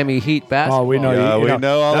Miami Heat basketball. Oh, we know. Yeah, we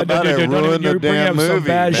know all about it. Don't Ruined even the bring damn up some movie,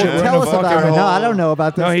 bad man. shit. Well, Ruined tell the us about fucking it. No, whole- I don't know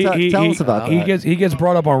about this. No, Tell us about he that. He gets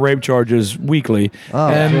brought up on rape charges weekly, Oh,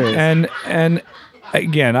 and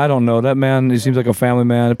again, I don't know that man. He seems like a family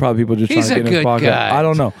man. Probably people just He's trying to a get in his good pocket. guy. I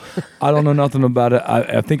don't know. I don't know nothing about it.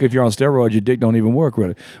 I think if you're on steroids, your dick don't even work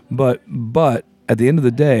really. But at the end of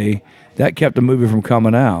the day, that kept the movie from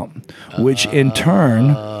coming out, which in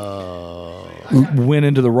turn went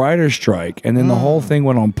into the writer's strike, and then the whole thing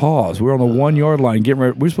went on pause. We were on the 1 yard line getting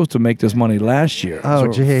ready. We were supposed to make this money last year. Oh, so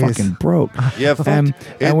we're jeez. fucking broke. Yeah, And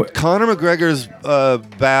we- Conor McGregor's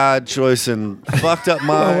bad choice and fucked up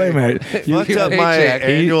my. Oh, wait a minute. Fucked up my Paycheck.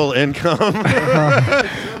 annual income.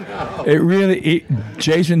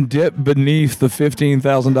 Jason dipped beneath the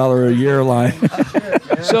 $15,000 a year line.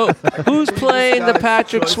 So who's playing the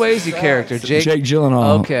Patrick Swayze character? Jake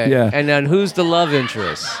Gyllenhaal. Okay. Yeah. And then who's the love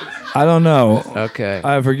interest? I don't know. Okay.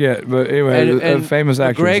 I forget. But anyway, a famous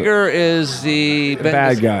actor. McGregor is the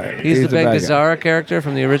Bad guy. He's the the Ben bad guy. Gazzara character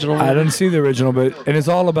from the original movie. I didn't see the original, and it's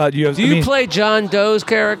all about UFC. Do you play John Doe's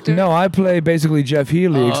character? No, I play basically Jeff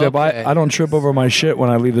Healy, except okay. I don't trip over my shit when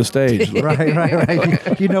I leave the stage.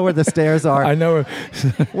 right. You know where the stairs are. I know.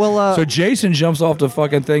 Well, So Jason jumps off the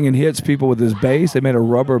fucking thing and hits people with his bass. They made a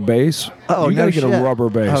rubber bass. oh, you no gotta get shit. a rubber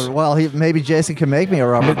bass. Well, maybe Jason can make me a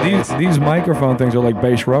rubber But bass. these microphone things are like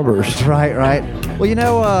bass rubbers. Right. Well, you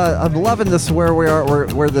know, I'm loving this where we are,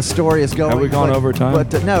 where the story is going. Have we gone over time?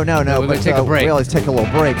 But no. we're gonna but, take a break. We always take a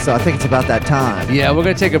little break, so I think it's about that time. Yeah, we're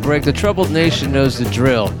gonna take a break. The troubled nation knows the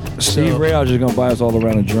drill. Steve Rayage is gonna buy us all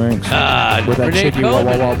around of drinks with that Renee chicky wah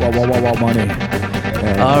Coleman. wah wah wah wah wah money.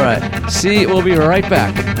 All right. See, we'll be right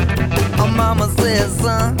back. My mama says,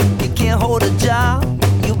 son, you can't hold a job.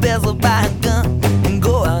 You better buy a gun and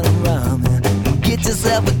go out and rob. Get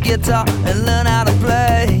yourself a guitar and learn how to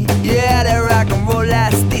play. Yeah, that rock and roll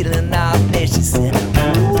like stealing out there, she said.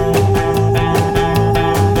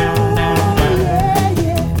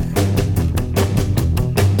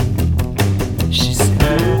 She said.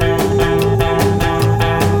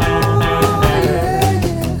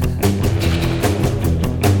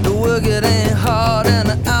 The work it ain't hard and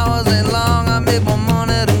the hours ain't long. I make more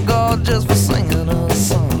money than gold just for singing a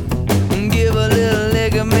song. Give a little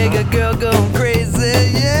lick and make a girl go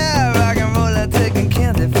crazy. Yeah, rock and roll like taking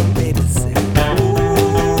candy from babysitter.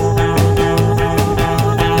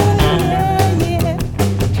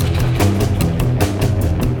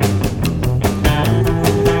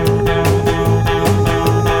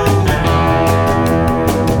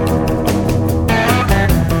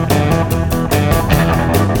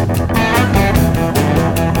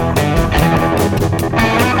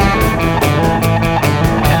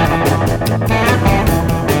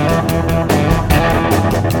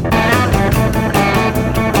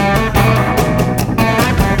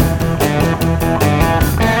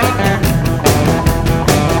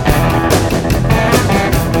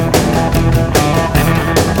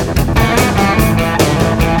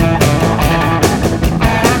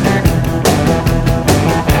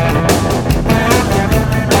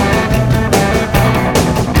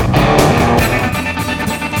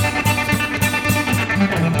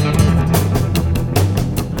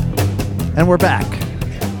 And we're back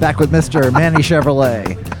with Mr. Manny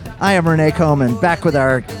Chevrolet. I am Renee Coleman, back with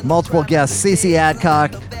our multiple guests, CC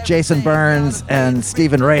Adcock, Jason Burns, and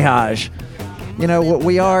Stephen Rayage. You know,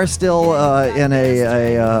 we are still in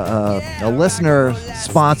a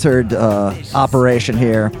listener-sponsored operation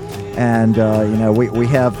here, and you know, we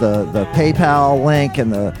have the PayPal link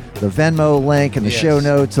and the Venmo link and the Yes. show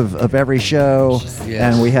notes of every show,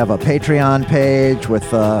 Yes. and we have a Patreon page with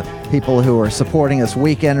people who are supporting us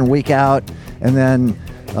week in and week out. And then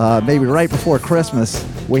maybe right before Christmas,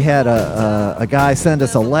 we had a guy send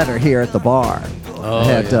us a letter here at the bar.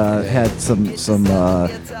 Had some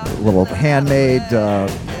little handmade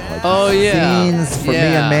zines for me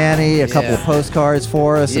and Manny, a couple of postcards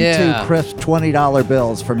for us, and two crisp $20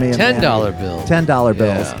 bills for me and Manny. $10 bills. $10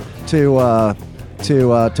 bills Yeah.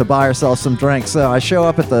 to buy ourselves some drinks. So I show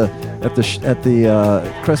up at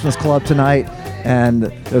the Christmas club tonight, and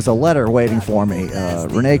there's a letter waiting for me.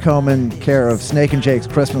 Renee Coman, care of Snake and Jake's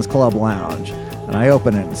Christmas Club Lounge. And I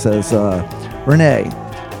open it and it says, Renee,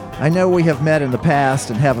 I know we have met in the past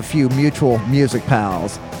and have a few mutual music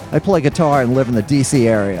pals. I play guitar and live in the D.C.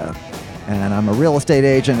 area. And I'm a real estate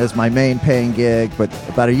agent as my main paying gig, but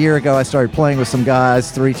about a year ago I started playing with some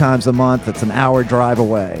guys 3 times a month. It's an hour drive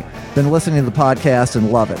away. Been listening to the podcast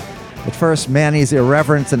and love it. At first, Manny's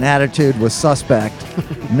irreverence and attitude was suspect.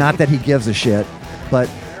 Not that he gives a shit, but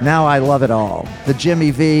now I love it all. The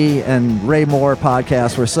Jimmy V and Ray Moore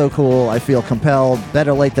podcasts were so cool, I feel compelled,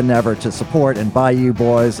 better late than never, to support and buy you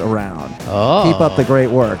boys around. Oh. Keep up the great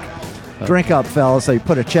work. Drink up, fellas. So you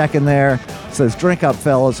put a check in there. It says, drink up,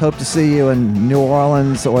 fellas. Hope to see you in New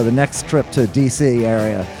Orleans or the next trip to D.C.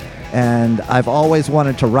 area. And I've always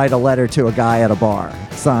wanted to write a letter to a guy at a bar.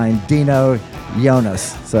 Signed, Dino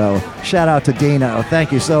Jonas. So shout out to Dino.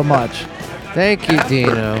 Thank you so much. Thank you,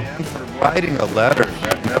 Dino. Writing a letter,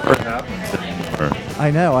 that never happens anymore.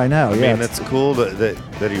 I know. I Yeah, mean, it's cool that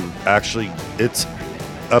he actually, it's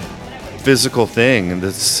a physical thing and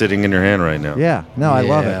that's sitting in your hand right now. yeah. No, I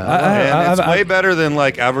love it. Yeah. And it's way better than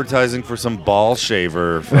like advertising for some ball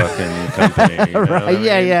shaver fucking company. You know what I mean?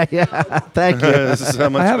 Yeah. Thank you. This is how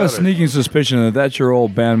much I have a better. sneaking suspicion that that's your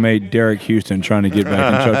old bandmate Derek Houston trying to get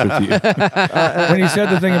back in touch with you. When he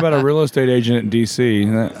said the thing about a real estate agent in D.C.,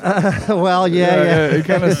 Well, yeah. it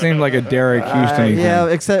kind of seemed like a Derek Houston. Yeah,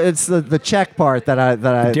 except it's the check part that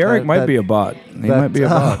I Derek might be a bot. He might be a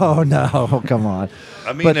bot. Oh no! Come on.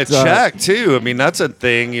 I mean, But, a check too. I mean, that's a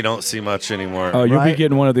thing you don't see much anymore. Oh, you'll be Right.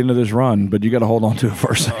 getting one at the end of this run, but you got to hold on to it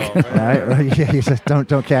for a second. Right? Yeah, you just don't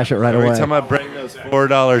cash it right Every away. time I bring those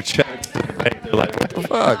 $4 checks to the bank, they're like, "What the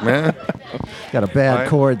fuck, man?" Got a bad Right?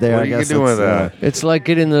 chord there. What I are you guess doing it's, with that? It's like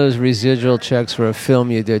getting those residual checks for a film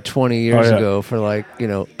you did 20 years Oh, yeah. ago for like,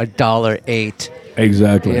 $1.08,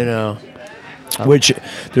 Exactly. Which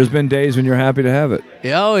there's been days when you're happy to have it.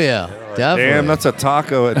 Oh, yeah. Definitely. Damn, that's a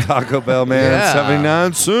taco at Taco Bell, man. Yeah.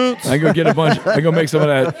 79 cents. I go get a bunch. I go make some of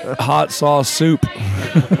that hot sauce soup.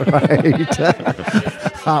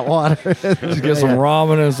 hot water. Just get some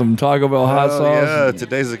ramen and some Taco Bell hot Oh, sauce. yeah,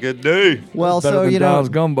 today's a good day. Well, Better so than you know, Don's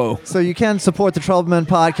gumbo. so you can support the Troubleman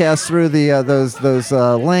podcast through the those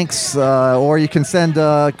links, or you can send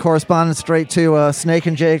correspondence straight to Snake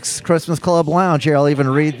and Jake's Christmas Club Lounge. Here, I'll even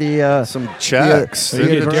read the Some checks. the You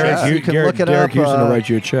get address. Derek, You can Derek, look it Derek up. Houston to write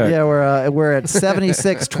you a check. Yeah, we're at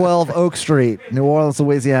 7612 Oak Street, New Orleans,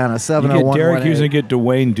 Louisiana, You 70118. get Derek Houston to get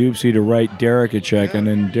Dwayne Dupsy to write Derek a check, and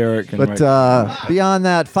then Derek can But write. beyond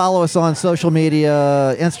that, follow us on social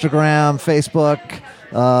media, Instagram, Facebook.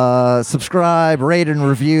 Subscribe, rate, and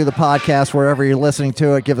review the podcast wherever you're listening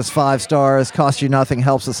to it. Give us 5 stars. Costs you nothing.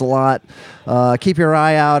 Helps us a lot. Keep your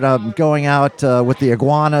eye out. I'm going out with the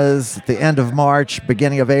Iguanas at the end of March,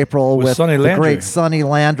 beginning of April With Sonny the Landry. great Sonny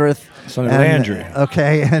Landreth. Sonny And- Landry.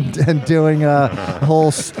 Okay, and doing a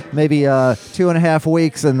whole maybe 2.5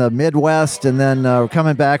 weeks in the Midwest, and then we're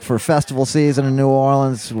coming back for festival season in New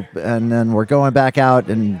Orleans, and then we're going back out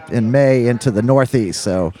in May into the Northeast.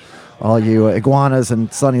 So all you Iguanas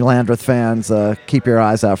and Sonny Landreth fans, keep your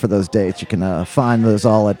eyes out for those dates. You can find those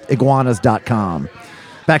all at iguanas.com.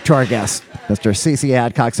 Back to our guest, Mr. C.C.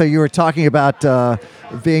 Adcock. So you were talking about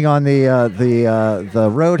being on the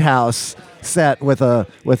Roadhouse set with a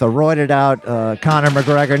roided out Conor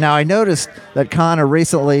McGregor. Now I noticed that Conor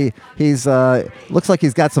recently he's looks like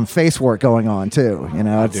he's got some face work going on too. You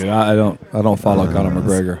know, it's Dude, I don't follow Conor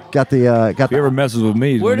McGregor. got the If he ever messes with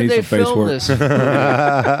me, he's Where gonna did need they some face film work.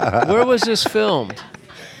 this? Where was this filmed?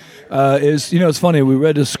 It's funny. We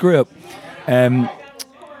read the script, and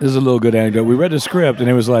this is a little good anecdote. We read the script, and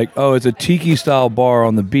it was like, oh, it's a tiki style bar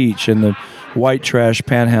on the beach in the white trash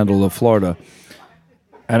panhandle of Florida.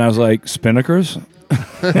 And I was like, Spinnakers?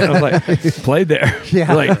 And I was like, played there. Yeah.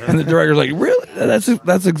 And the director's like, really?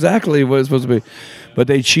 That's exactly what it's supposed to be. But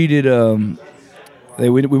they cheated. We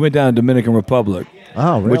went down to Dominican Republic,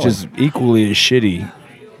 oh really? which is equally as shitty.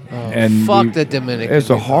 And Fuck the Dominican It's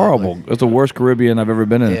a Republic. horrible. It's the worst Caribbean I've ever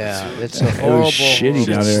been in. Yeah, it's a It horrible. was shitty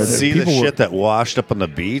down there. See the People were- shit that washed up on the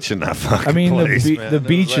beach in that fucking I mean, place, man. the It was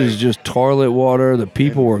beach is like- just toilet water. The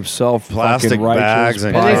people were self Plastic fucking righteous. bags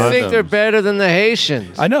and And they condoms. think they're better than the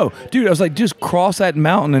Haitians. I know, dude. I was like, just cross that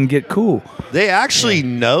mountain and get cool. They actually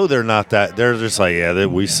know they're not that. They're just like, yeah,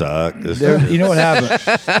 we suck. You know what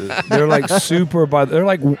happened? They're like they're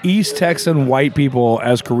like East Texan white people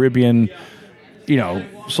as Caribbean,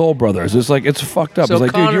 soul brothers. It's like it's fucked up. So it's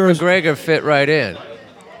like, dude, Conor you're. McGregor fit right in.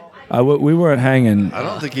 We weren't hanging. I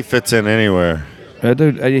don't think he fits in anywhere. That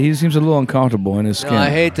dude, he seems a little uncomfortable in his skin. No, I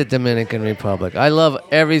hate the Dominican Republic. I love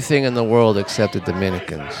everything in the world except the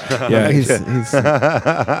Dominicans. Yeah, he's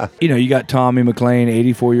you know, you got Tommy McLean,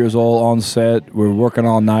 84 years old, on set. We're working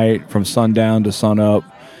all night from sundown to sunup.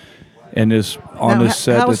 And this on Now, this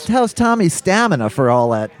set. how's Tommy's stamina for all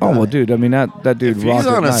that? Oh well, dude. I mean that dude. If rocked he's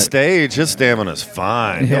on at a night. stage, his stamina's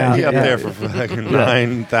fine. Yeah, He'll be up yeah. there for fucking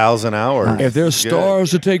 9,000 hours. If there's Good.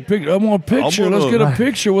 stars to take pictures, I want a picture. I'm Let's gonna- get a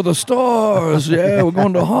picture with the stars. Yeah, we're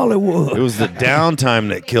going to Hollywood. It was the downtime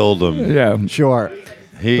that killed him. Yeah. Sure.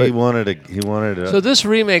 He wanted to. So this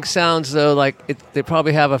remake sounds though like they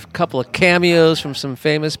probably have a couple of cameos from some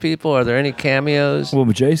famous people. Are there any cameos? Well,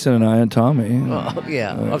 Jason and I and Tommy. Oh,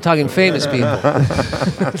 yeah, I'm talking famous people.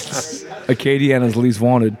 Acadiana's least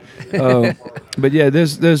wanted. But yeah,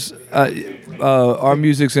 there's our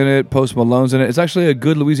music's in it. Post Malone's in it. It's actually a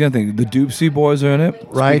good Louisiana thing. The Doopsie Boys are in it.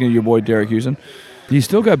 Right. Speaking of your boy Derek Houston. He's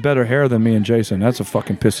still got better hair than me and Jason. That's what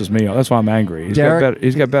fucking pisses me off. That's why I'm angry.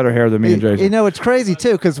 He's got better hair than me and Jason. You know, it's crazy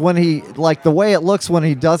too, because when he, like, the way it looks when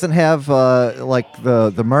he doesn't have like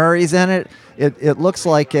the Murrays in it, it looks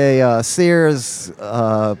like a Sears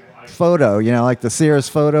photo. You know, like the Sears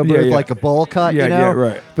photo booth, yeah. like a bowl cut. Yeah, you know? yeah,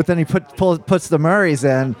 right. But then he puts the Murrays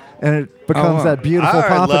in, and it becomes that beautiful I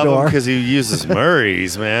love him pompadour. because he uses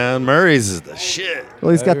Murray's, man. Murray's is the shit.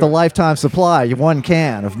 Well, he's got the lifetime supply. You one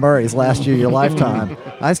can of Murray's last year, your lifetime.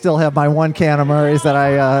 I still have my one can of Murray's that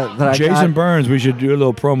I Jason got. Burns, we should do a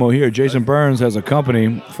little promo here. Jason Burns has a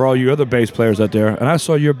company for all you other bass players out there, and I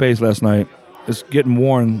saw your bass last night. It's getting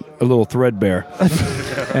worn a little threadbare,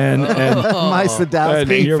 and My Sadowski.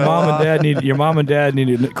 and your mom and dad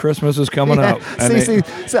need Christmas is coming up. And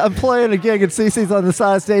Cece, so I'm playing a gig and Cece's on the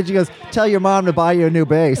side of the stage. He goes, "Tell your mom to buy you a new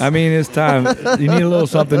bass." I mean, it's time. You need a little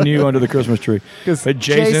something new under the Christmas tree. 'Cause But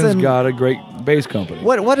Jason's Jason- got a great bass company.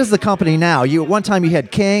 what is the company now? You one time you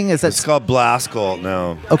had King. Is It's that called Blaskalt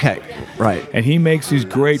now. okay? Right. And he makes these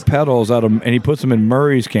great pedals out of, and he puts them in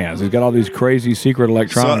Murray's cans. He's got all these crazy secret So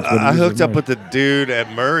electronics. but he I uses hooked up Murray. with the dude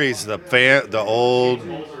at Murray's, the old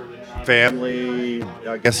family.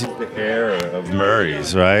 I guess he's the heir of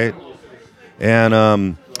Murray's, right? And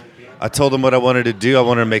I told him what I wanted to do. I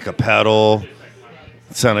wanted to make a pedal.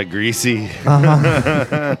 It sounded greasy.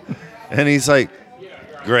 And he's like,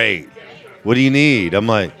 "Great. What do you need?" I'm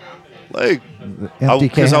like, Empty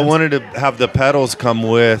because I cans. wanted to have the pedals come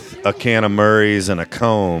with a can of Murray's and a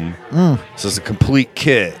comb. So it's a complete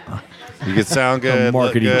kit. You can sound good, look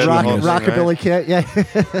marketing good, Rock, the whole thing, rockabilly right? kit.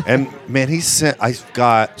 Yeah. And man, I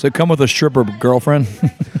got So come with a stripper girlfriend.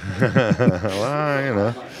 well, you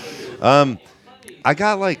know, I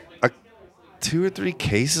got like 2 or 3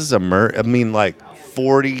 cases of Murray. I mean, like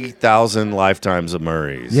 40,000 lifetimes of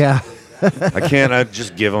Murray's. Yeah. I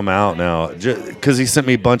just give them out now because he sent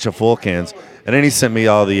me a bunch of full cans, and then he sent me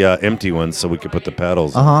all the empty ones so we could put the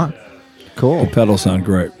pedals. Cool. Pedals sound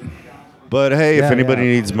great. But hey, Yeah, if anybody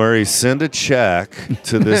yeah. needs Murray, send a check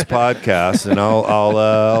to this podcast, and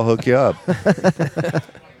I'll hook you up.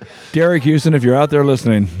 Derek Houston, if you're out there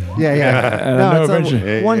listening, Yeah, yeah. And I know it's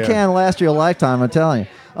eventually- one Yeah. can last you a lifetime. I'm telling you.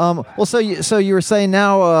 Well, so you were saying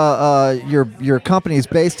now your company's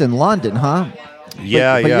based in London, huh?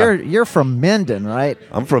 Yeah, but yeah. You're from Minden, right?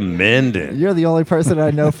 I'm from Minden. You're the only person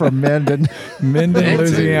I know from Minden. Minden,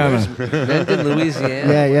 Louisiana. Minden,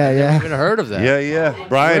 Louisiana. Yeah. I've never heard of that. Yeah.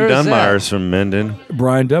 Brian Where is that? Dunmire's from Minden.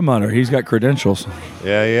 Brian Demmeter, he's got credentials.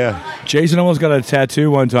 Yeah. Jason almost got a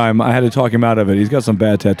tattoo one time. I had to talk him out of it. He's got some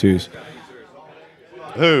bad tattoos.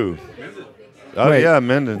 Who? Oh, Wait. yeah,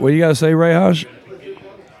 Minden. What do you got to say, Ray Hodge?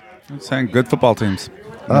 I'm saying good football teams.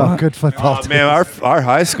 Oh, good football Oh, team. man, our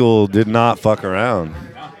high school did not fuck around.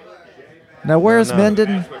 Now, where's No.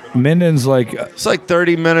 Minden? Minden's like, It's like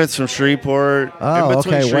 30 minutes from Shreveport. Oh, in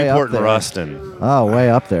between okay, way up Shreveport and there. Ruston. Oh, way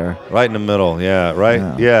up there. Right in the middle. Yeah, right?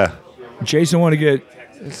 Yeah. Yeah. Jason want to get.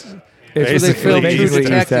 That's where they Basically- filmed True basically East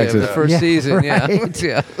Detective Texas. the first Yeah, season. right.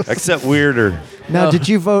 Yeah. Except weirder. Now, Oh. did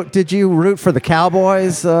you vote? Did you root for the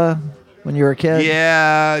Cowboys when you were a kid?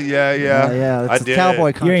 Yeah. Yeah. I It's did.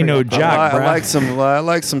 Cowboy country. ain't no up there. jock. I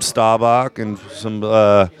like some Staubach and some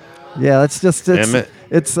Yeah, it's Emmett.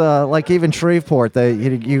 it's like even Shreveport.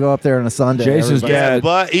 You go up there on a Sunday. Jason's everybody- dad-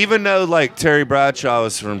 but even though like Terry Bradshaw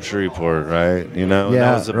was from Shreveport, right? You know, Yeah,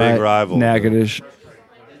 that was a right. big rival. Natchitoches.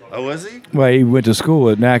 Oh, was he? Well, he went to school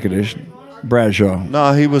at Natchitoches. Bradshaw.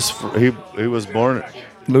 No, he was he was born.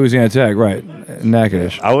 Louisiana Tech, right.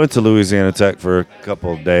 Natchitoches. I went to Louisiana Tech for a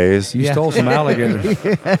couple of days. You stole some alligators.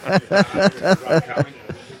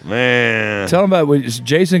 Man, Tell him about when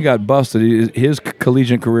Jason got busted. His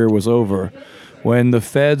collegiate career was over when the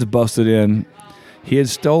feds busted in. He had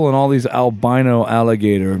stolen all these albino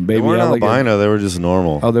alligator, baby They weren't alligator. albino. They were just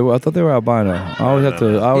normal. Oh, they were. I thought they were albino. I always have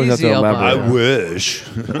Easy to albino. elaborate. I wish.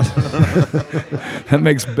 That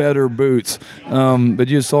makes better boots. But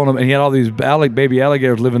you sold him, and he had all these baby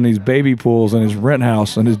alligators living in these baby pools in his rent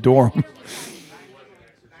house in his dorm.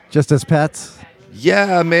 Just as pets.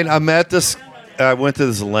 Yeah, I mean, I went to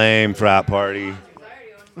this lame frat party.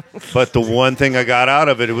 But the one thing I got out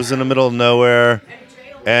of it, it was in the middle of nowhere.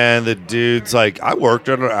 And the dude's like, I worked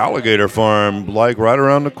at an alligator farm, like right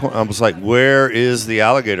around the corner. I was like, where is the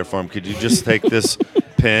alligator farm? Could you just take this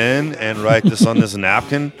pen and write this on this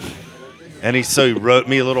napkin? And he wrote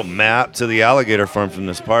me a little map to the alligator farm from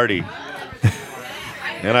this party.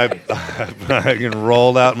 And I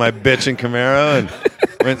rolled out my bitchin' Camaro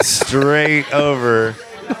and went straight over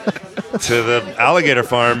to the alligator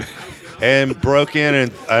farm and broke in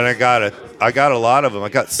and I got a lot of them. I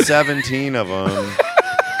got 17 of them.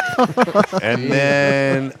 And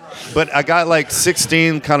then, but I got like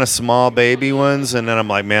 16 kind of small baby ones, and then I'm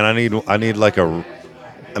like, man, I need like a.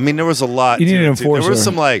 I mean, there was a lot. You need an There enforcer. was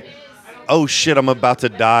some like, oh shit, I'm about to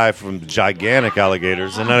die from gigantic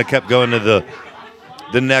alligators, and then I kept going to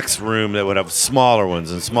the next room that would have smaller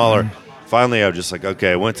ones and smaller. Finally, I was just like,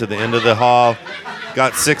 okay, I went to the end of the hall,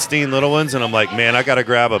 got 16 little ones, and I'm like, man, I got to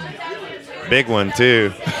grab a big one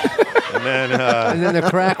too. And then the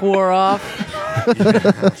crack wore off.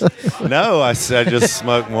 No, I just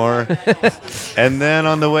smoked more. And then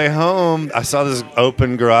on the way home, I saw this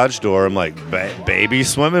open garage door. I'm like, baby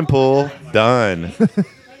swimming pool, done.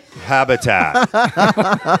 Habitat.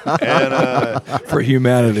 And For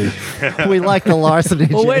humanity. We like the larceny.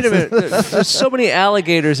 Well, wait a Jason. minute. There's so many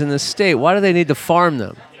alligators in the state. Why do they need to farm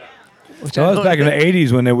them? Which That I was don't back in the think-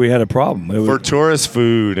 80s when we had a problem. It was, for tourist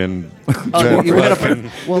food and you had a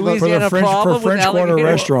fucking- Well, the- for Louisiana the French, problem with Quarter alligator?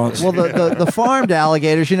 restaurants. Well, the farmed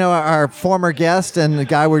alligators, you know, our former guest and the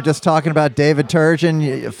guy we were just talking about, David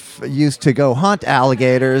Turgeon, used to go hunt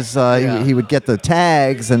alligators. He would get the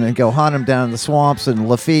tags and then go hunt them down in the swamps in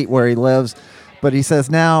Lafayette where he lives. But he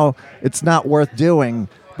says now it's not worth doing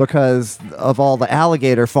because of all the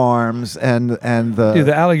alligator farms and the... Dude,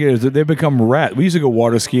 the alligators, they become rat. We used to go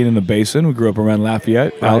water skiing in the basin. We grew up around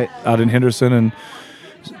Lafayette, Right. out in Henderson and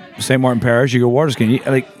St. Martin Parish. You go water skiing.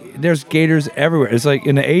 There's gators everywhere. It's like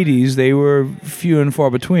in the 80s, they were few and far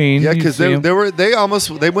between. yeah, You because see 'em.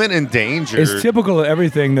 they went in danger. It's typical of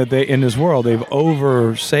everything that they in this world. They've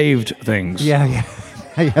over-saved things. Yeah, yeah.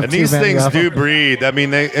 You have And too these many things of 'em. do breed. I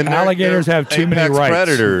mean, Alligators they're have too many apex rights.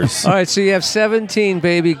 predators. All right, so you have 17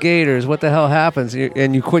 baby gators. What the hell happens?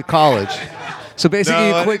 And you quit college. So basically, No,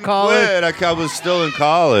 you I quit didn't college. quit. I was still in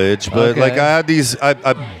college, but Okay. like I had these.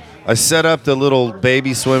 I set up the little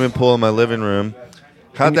baby swimming pool in my living room.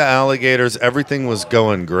 Had the alligators. Everything was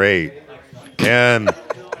going great, and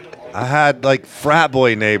I had like frat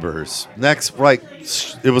boy neighbors. Next, like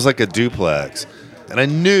it was like a duplex, and I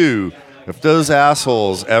knew if those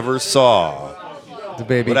assholes ever saw The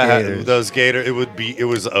baby what I had, gators. those gators, it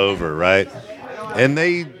was over, right? And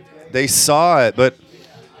they saw it, but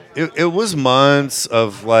it was months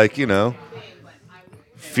of like, you know,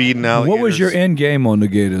 feeding alligators. What was your end game on the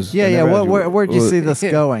gators? Yeah, I yeah. never asked you. Where'd you see this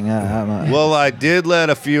going? Well, I did let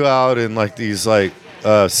a few out in like these like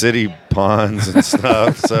city ponds and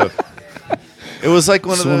stuff. So it was like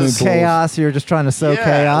one of Swimming those pools. chaos. You were just trying to sow yeah,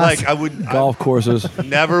 chaos. like I would Golf courses.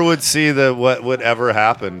 never would see what would ever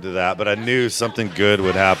happen to that, but I knew something good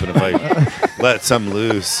would happen if I let some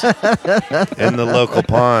loose in the local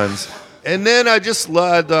ponds. And then I just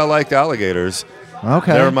liked alligators.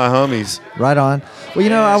 Okay. They were my homies. Right on. Well,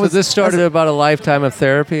 you know, I So was this started about a lifetime of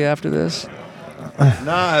therapy after this?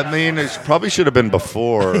 Nah, I mean, it probably should have been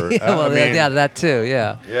before. Yeah, well, I mean, yeah, that too,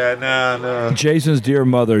 yeah. yeah, no. Jason's dear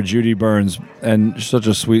mother, Judy Burns, and such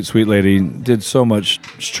a sweet, sweet lady, did so much.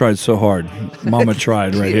 She tried so hard. Mama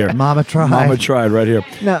tried right here. Mama tried. Mama tried right here.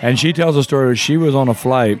 No. And she tells a story. She was on a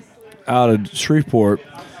flight out of Shreveport,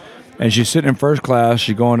 and she's sitting in first class.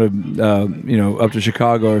 She's going to, up to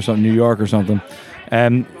Chicago or something, New York or something.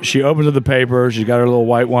 And she opens up the paper. She's got her little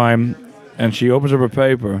white wine, and she opens up her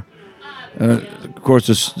paper. And of course,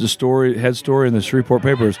 the head story in the Shreveport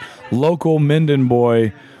paper is local Minden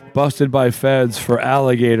boy busted by feds for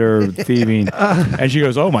alligator thieving. And she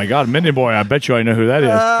goes, "Oh my God, Minden boy! I bet you I know who that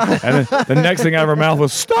is." And then the next thing out of her mouth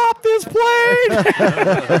was, "Stop this plane!"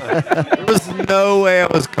 There was no way I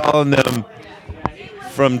was calling them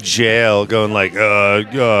from jail, going like,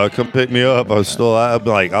 come pick me up. I'm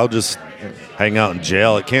like, I'll just hang out in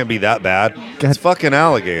jail. It can't be that bad. It's fucking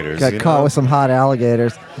alligators. Got you caught know? with some hot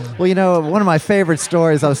alligators. Well, you know, one of my favorite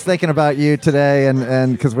stories, I was thinking about you today,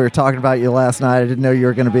 and because we were talking about you last night, I didn't know you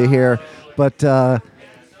were going to be here. But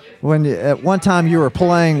when at one time you were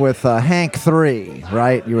playing with Hank 3,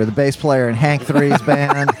 right? You were the bass player in Hank 3's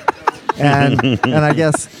band, and I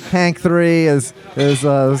guess Hank 3 is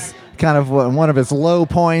kind of one of his low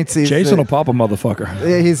points. Jason will pop a motherfucker.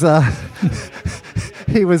 He's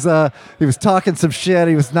he was talking some shit.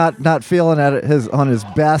 He was not feeling on his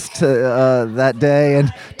best that day,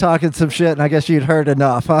 and talking some shit. And I guess you'd heard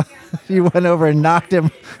enough, huh? You went over and knocked him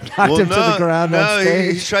to the ground on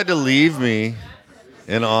stage. He tried to leave me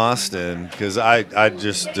in Austin because I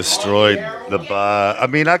just destroyed the bus. I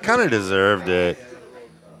mean, I kind of deserved it.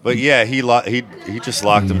 But yeah, he just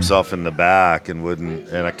locked himself in the back and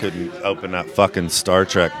I couldn't open that fucking Star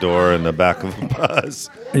Trek door in the back of the bus.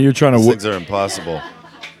 And you're trying These to things are impossible.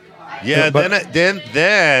 Yeah, but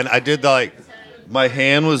then I did my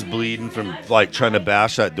hand was bleeding from trying to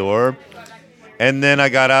bash that door, and then I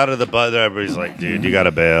got out of the bus. Everybody's like, "Dude, you gotta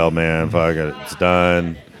bail, man. Fuck it, it's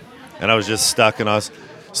done." And I was just stuck in us.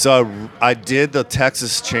 So I did the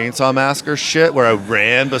Texas Chainsaw Massacre shit where I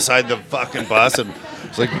ran beside the fucking bus and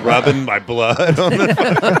was rubbing my blood on the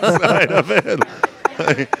fucking side of it.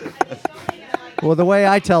 Well, the way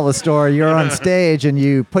I tell the story, you're on stage and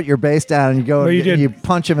you put your bass down and you go and you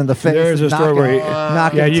punch him in the face. There's a story where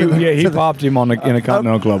he popped him in a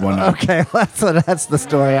Continental Club one night. Okay, that's the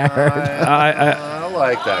story I heard. I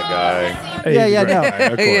like that guy.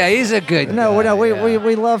 Yeah, he's a good. No,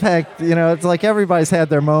 we love Hank. It's like everybody's had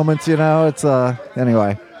their moments. It's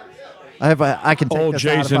anyway. I can take Old this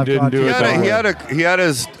out if Jason I've didn't gone do too it far. that He had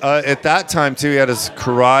his at that time too. He had his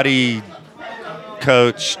karate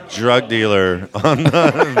coach, drug dealer on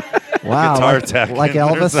the Wow, guitar tech, like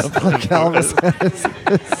Elvis. Like Elvis.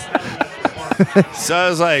 So I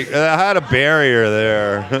was I had a barrier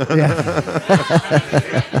there.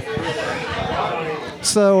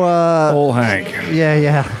 So Old Hank.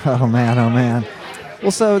 Yeah. Oh man.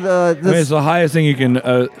 Well, so It's the highest thing you can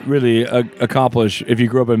really accomplish if you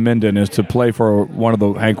grew up in Minden is to play for one of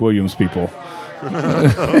the Hank Williams people.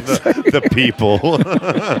 the people.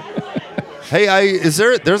 Hey,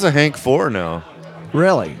 there's a Hank 4 now.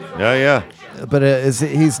 Really? Yeah. But is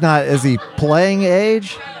he playing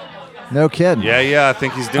age? No kidding. Yeah. I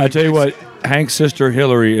think he's doing. I tell you what, Hank's sister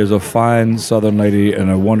Hillary is a fine Southern lady and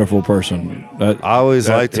a wonderful person. I always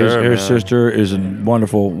liked her. Her sister is a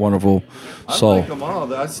wonderful, wonderful soul. I like them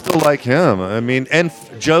all. I still like him. I mean, and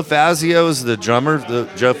Joe Fazio is the drummer.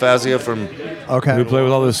 Joe Fazio from. Okay. We play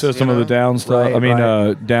with all the System of the Down stuff.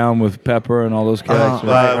 Right, Down with Pepper and all those cats.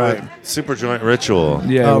 Right. Super Joint Ritual.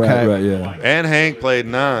 Yeah, Okay. right, yeah. And Hank played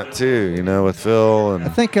not too. With Phil and. I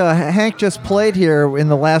think Hank just played here in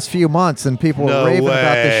the last few months, and people were No raving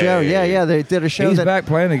about the show. way. Yeah, they did a show. He's back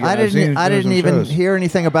playing again. I didn't even hear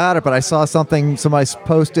anything about it, but I saw something somebody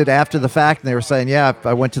posted after the fact, and they were saying, "Yeah,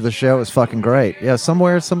 I went to the show. It was fucking great." Yeah, some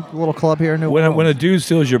little club here in New Orleans. When a dude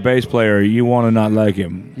steals your bass player, you want to not like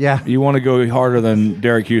him. Yeah. You want to go harder than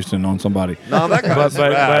Derek Houston on somebody. No, that guy.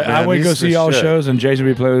 But I went to go see all shows, and Jason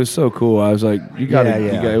B. play. It was so cool. I was like, you got it.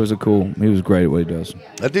 Yeah. It was he was great at what he does.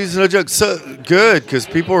 That dude's no joke. So good because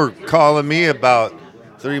people were calling me about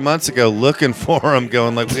 3 months ago looking for him,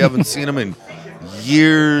 going we haven't seen him in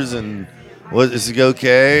years, and is he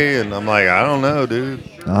okay? And I'm like, I don't know, dude.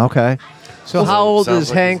 Okay. So how old sounds is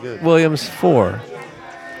like Hank he's good. Williams 4?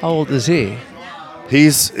 How old is he?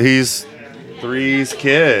 He's 3's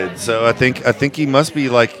kid, so I think he must be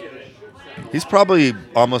he's probably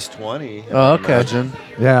almost 20. Oh, okay. Imagine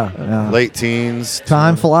Yeah. late teens.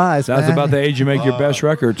 Time flies. That's man. about the age you make your best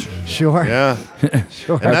records. Sure. Yeah,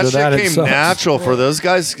 Sure. and that After that, shit it came sucks. natural for those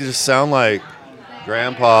guys to just sound like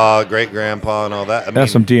grandpa, great grandpa, and all that. I mean,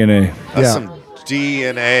 That's some DNA. That's Yeah. some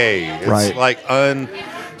DNA. It's Right.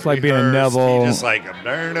 It's like being a Neville. He just that's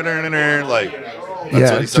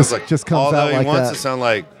Yeah, what he it sounds like. just comes Although out he like wants that. to sound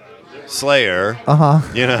like Slayer,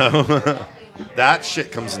 that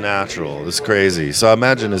shit comes natural. It's crazy. So I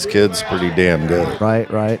imagine his kid's pretty damn good.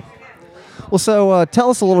 Right. Well, so tell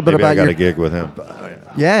us a little bit Maybe I about got your. a gig with him.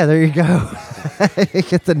 Yeah, there you go.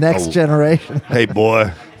 Get the next Oh. generation. Hey,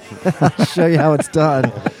 boy. Show you how it's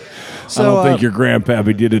done. So, I don't think your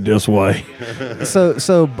grandpappy did it this way.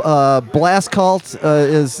 So Blast Cult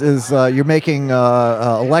is you're making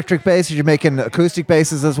electric basses. You're making acoustic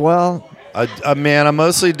basses as well. I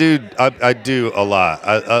mostly do. I do a lot.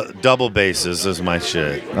 Double basses is my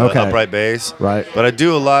shit. Okay. Upright bass. Right. But I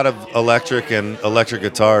do a lot of electric and electric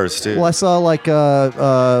guitars too. Well, I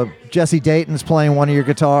saw Jesse Dayton's playing one of your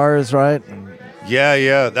guitars, right?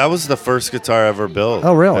 Yeah. That was the first guitar I ever built.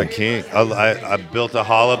 Oh, really? At King. I built a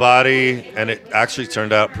hollow body, and it actually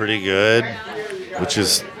turned out pretty good, which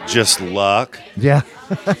is just luck Yeah.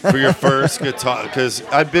 for your first guitar. Because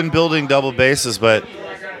I've been building double basses, but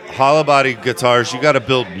hollow body guitars, you got to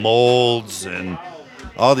build molds and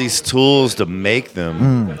all these tools to make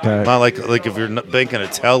them. Okay. Not like if you're making a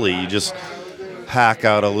telly, you just hack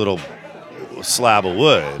out a little slab of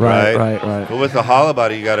wood, right? Right. But with the hollow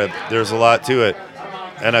body, there's a lot to it.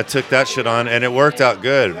 And I took that shit on, and it worked out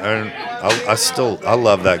good. And I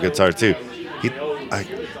love that guitar too.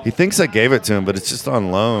 He thinks I gave it to him, but it's just on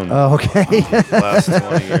loan. Oh, okay. The last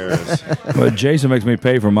 20 years. But Jason makes me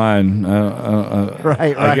pay for mine.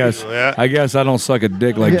 Right. I guess I don't suck a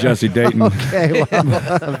dick like Jesse Dayton. Okay.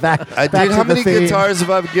 Well, back Dude, to how the many theme. guitars have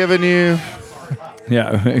I given you?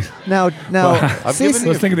 Yeah. Now, I've given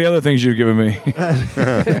Let's think of the other things you've given me.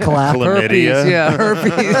 clap. Chlamydia.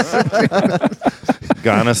 Herpes.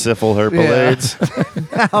 Gonosyphil herpelades.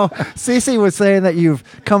 Now, Cece was saying that you've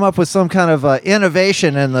come up with some kind of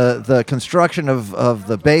innovation in the construction of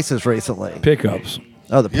the basses recently. Pickups.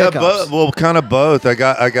 Oh, the Yeah, pickups. well, kind of both.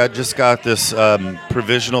 I just got this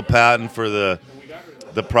provisional patent for the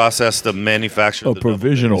process to manufacture. Oh, the double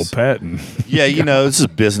provisional bass. patent. Yeah, this is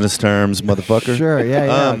business terms, motherfucker. Sure,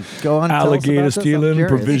 yeah. Go on. tell us Alligator about this. I'm stealing, curious.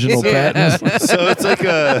 provisional patents. So it's like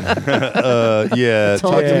talk to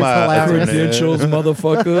you, my it's hilarious. Credentials,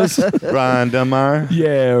 motherfuckers. Brian Demar,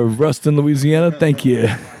 Yeah, Ruston, Louisiana. Thank you.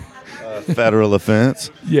 federal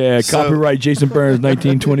offense. Yeah, So- copyright Jason Burns,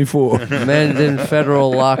 1924. Men in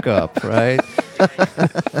federal lockup, right?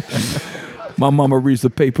 My mama reads the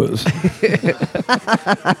papers.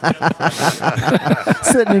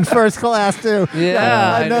 Sitting in first class too.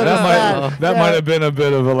 Yeah, I I noticed know. that. That might have been a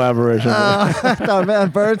bit of elaboration. I thought, man,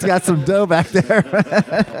 Bird's got some dough back there.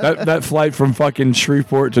 that flight from fucking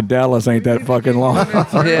Shreveport to Dallas ain't that fucking long.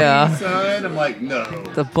 Yeah. I'm like, no.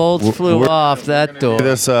 The bolts flew off that door.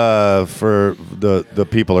 This for the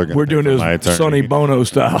people are going. We're doing this Sonny Bono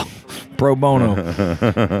style, pro bono.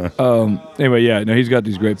 Anyway, yeah, no, he's got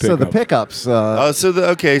these great pickups. So the pickups.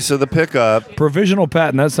 So the pickup. Provisional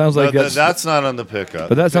patent. That sounds like That's not on the pickup.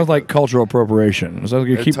 but that sounds like cultural appropriation. It sounds like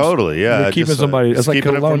you keep Totally, yeah. you're keeping just, somebody. It's like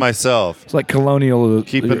keeping it for myself. It's like colonial.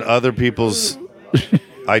 Keeping other people's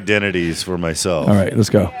identities for myself. All right, let's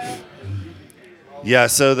go. Yeah,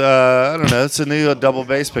 so I don't know. It's a new double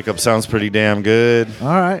bass pickup. Sounds pretty damn good. all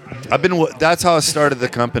right. That's how I started the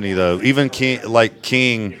company, though. Even King,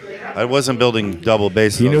 I wasn't building double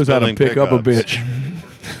basses. He I was knows how to building pick up a pickups. bitch.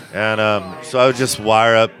 And so I would just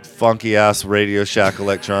wire up funky ass Radio Shack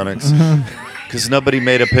electronics because nobody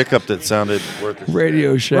made a pickup that sounded worth it.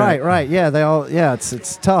 Radio Shack. Right. Yeah, they all. Yeah,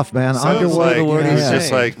 it's tough, man. So it's Underwood. like, yeah, it's yeah.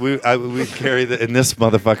 just like we carry and this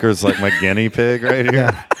motherfucker is like my guinea pig right here.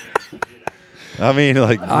 Yeah. I mean,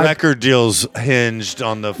 record deals hinged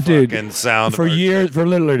on the Dude, fucking sound. for of our years, shit. for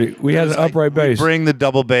literally, we had an upright bass. Bring the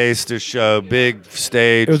double bass to show, big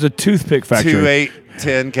stage, It was a toothpick factory. 2 8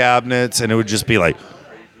 10 cabinets, and it would just be like.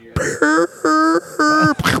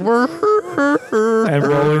 And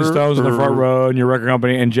Rolling Stones in the front row, and your record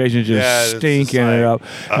company, and Jason's just Yeah, it's stinking just it like, up.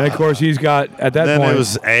 And of course, he's got at that Then point it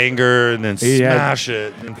was anger, and then He had- smash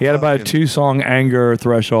it. and he had about a fucking- 2-song anger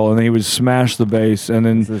threshold, and then he would smash the bass, and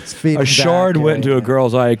then It's feeding a shard back, went yeah, into a yeah.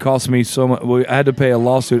 girl's eye. It cost me so much. I had to pay a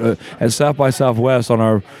lawsuit at South by Southwest on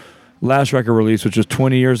our last record release, which was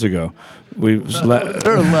 20 years ago. Their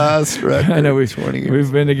last record. I know 20 years.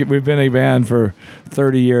 we've been a band for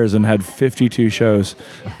 30 years and had 52 shows.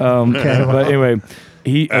 But anyway,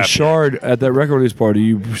 a shard at that record release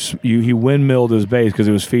party. He windmilled his bass because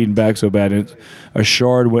it was feeding back so bad. And a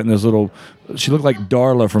shard went in this little. She looked like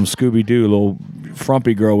Darla from Scooby Doo, little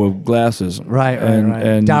frumpy girl with glasses. Right.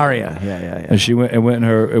 And Daria. Yeah. And she went. It went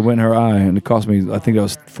in her eye, and it cost me. I think that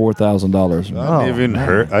was $4,000. I didn't even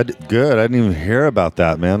hear. I didn't even hear about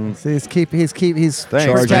that, man. See, he's Thanks,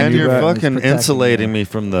 protecting man. you, You're Brett. He's fucking protecting insulating you. me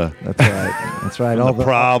from the That's right. All the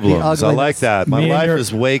problems. I like ugliness. that. My Me and life your-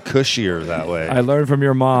 is way cushier that way. I learned from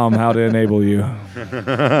your mom how to enable you.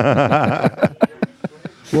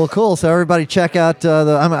 Well, cool. So everybody, check out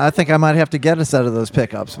I think I might have to get a set of those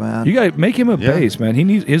pickups, man. You got make him a bass, man. He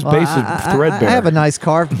needs his Well, bass I is threadbare. have a nice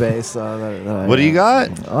carved bass. What do you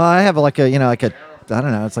got? I have like a I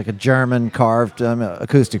don't know. It's like a German carved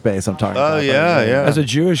acoustic bass. I'm talking about. Oh yeah. As a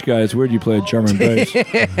Jewish guy, it's weird you play a German bass.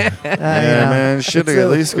 Yeah, man. Should have at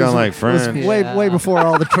least gone like French. It was way before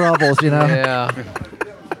all the troubles, you know. Yeah.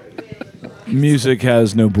 Music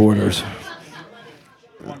has no borders.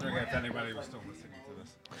 Wondering if anybody was still listening to this.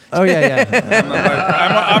 Oh yeah.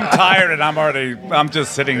 I'm tired and I'm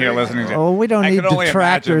just sitting here listening to it. Oh, we don't I need could only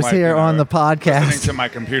detractors imagine, here on the podcast. Listening to my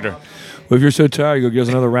computer. Well, if you're so tired, go give us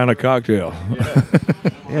another round of cocktail.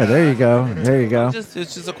 Yeah, there you go. It's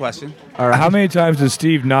just a question. All right. How many times does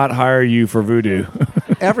Steve not hire you for voodoo?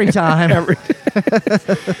 Every time.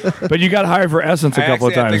 But you got hired for Essence a couple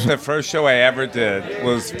of I times. think the first show I ever did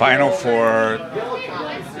was Final for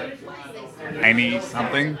 90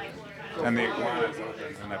 something, and the Iguanas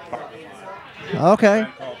opens in that parking lot. Okay.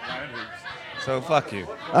 Called Planet Hoops. So fuck you.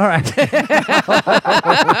 All right.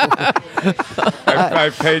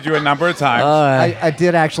 I've paid you a number of times. I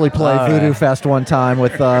did actually play Voodoo Fest one time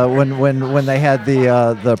with when they had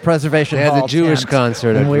the Preservation They had the Hall Jewish tent,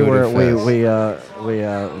 concert and at we Voodoo Fest.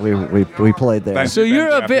 we played there. Thanks. So you're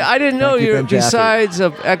a bit. I didn't know Thank you, you're Ben Jaffe. besides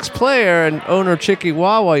a ex-player and owner Chicky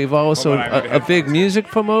Wawa. You've also Hold on, I need a big headphones. music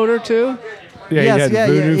promoter too. Yeah, Yes, he had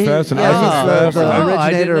Voodoo Fest and he's Essence Fest. the Oh,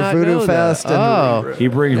 I did originator not of Voodoo know that. Fest. And Oh, He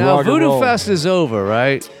brings now rock and Voodoo roll. Fest is over,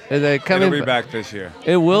 right? Are they coming? It'll be back this year.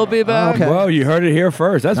 It will be back. Okay. Well, you heard it here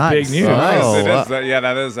first. That's Nice. big news. Oh. It is, yeah,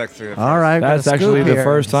 that is actually. all right, That's got a actually scoop the here.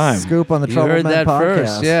 first time. Scoop on the You Trouble heard Men that podcast.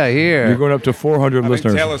 first. Yeah, You're here. going up to 400 I think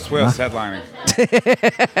listeners. Taylor Swift's headlining.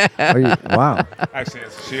 Wow. Actually,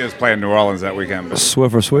 she is playing New Orleans that weekend, but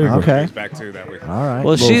Swift or Sweeper. Okay. she's back too that weekend. All right.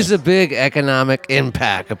 Well, she's a big economic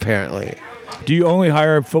impact, apparently. Do you only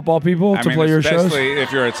hire football people to play your shows? especially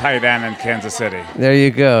if you're a tight end in Kansas City. There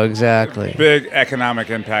you go. Exactly. Big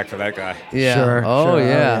economic impact for that guy. Yeah. Sure, Oh sure.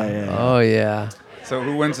 yeah. Oh yeah. So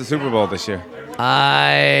who wins the Super Bowl this year?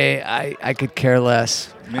 I could care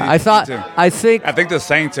less. Me I thought. too. I think I think the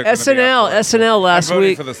Saints are gonna be SNL. up for it. SNL last I'm voting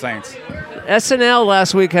week. for the Saints. SNL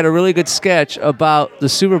last week had a really good sketch about the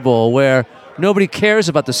Super Bowl where nobody cares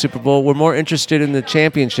about the Super Bowl. We're more interested in the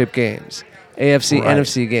championship games, AFC, Right.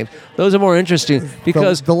 NFC games. Those are more interesting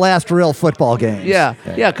because the last real football game.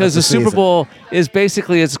 because the Super Bowl is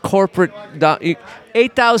basically it's corporate.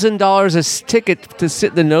 $8,000 a ticket to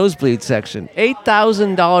sit in the nosebleed section.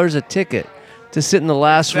 $8,000 a ticket to sit in the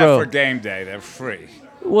last Except row. for game day, they're free.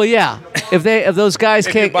 Well, yeah. If those guys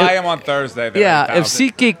If you can't, buy them on Thursday, they're yeah. If 8,000.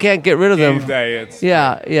 SeatGeek can't get rid of them, Game day, it's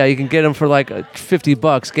yeah, you can get them for like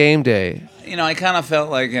 $50 game day. I kind of felt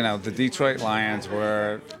like the Detroit Lions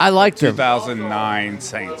were I liked them. 2009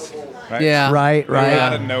 Saints, right? Yeah. Right, They were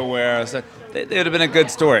out right. of nowhere. So it would have been a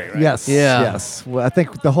good story, right? Yes. Yeah. Yes. Well, I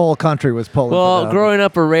think the whole country was pulling. for Well, them. growing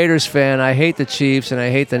up a Raiders fan, I hate the Chiefs and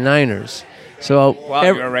I hate the Niners. So, Wow,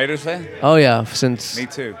 you're a Raiders fan? oh yeah, since Me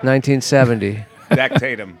too. 1970. Jack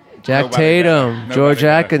Tatum. Jack Nobody Tatum, better. George Nobody better.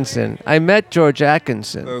 Atkinson. I met George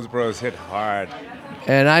Atkinson, Those bros hit hard.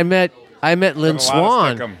 and I met Lynn a lot of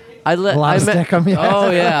Swan. stickum. I A lot of met. stickum, yeah.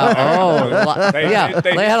 Oh yeah. Oh yeah.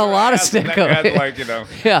 They had a lot of They had stickum.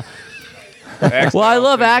 Yeah. Well, I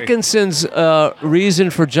love Atkinson's reason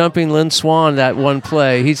for jumping Lynn Swan that one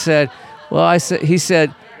play. He said, well,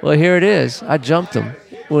 here it is. I jumped him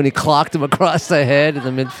when he clocked him across the head in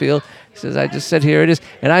the midfield. He says, I just said, here it is.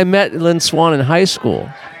 And I met Lynn Swan in high school.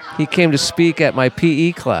 He came to speak at my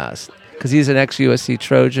PE class because he's an ex-USC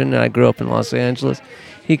Trojan, and I grew up in Los Angeles.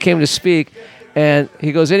 He came to speak, and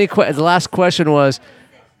he goes, the last question was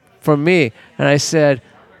from me, and I said,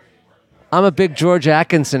 I'm a big George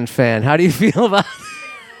Atkinson fan. How do you feel about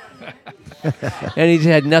it? And he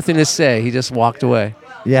had nothing to say. He just walked away.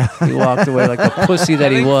 Yeah. He walked away like the pussy that I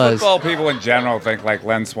he think was. Football people in general think like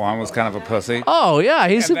Len Swan was kind of a pussy. Oh, yeah,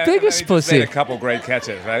 he's the And then biggest he just pussy. made a couple great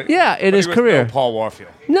catches, right? Yeah, in But his he was career. No Paul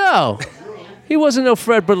Warfield. No, he wasn't no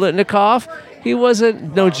Fred Biletnikoff. He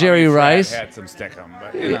wasn't no Jerry Fred Rice. had some stickum,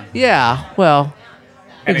 but Yeah, well,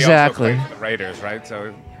 And he exactly. also played for the Raiders, right?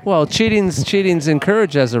 So Well, cheating's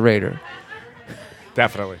encouraged as a Raider.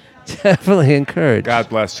 definitely. Definitely encouraged. God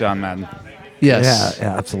bless John Madden. Yes.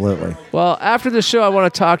 Yeah, absolutely. Well, after the show, I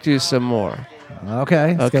want to talk to you some more.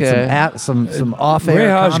 Okay. Let's Okay. get some off-air Ray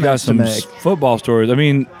Hodge got comments to some make. football stories. I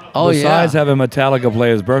mean, Oh, besides yeah. having Metallica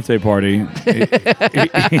play his birthday party,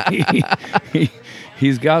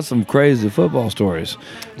 he's got some crazy football stories.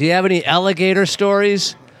 Do you have any alligator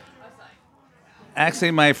stories?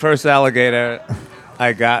 Actually, my first alligator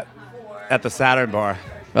I got at the Saturn bar.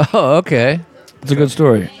 Oh, okay. It's a good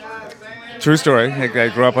story. True story. I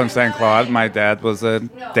grew up on St. Claude. My dad was a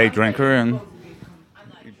day drinker and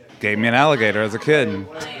he gave me an alligator as a kid. And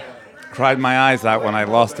cried my eyes out when I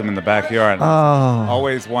lost him in the backyard. Oh.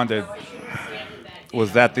 Always wondered,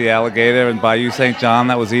 was that the alligator in Bayou St. John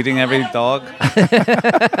that was eating every dog?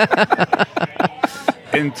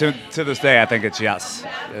 And to this day, I think it's yes.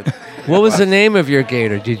 What was the name of your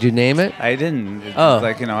gator? Did you name it? I didn't. It Oh. was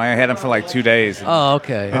like, I had him for like 2 days. And Oh,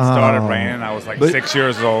 okay. it started Oh. raining. I was like 6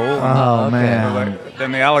 years old. Oh, okay. man. Like,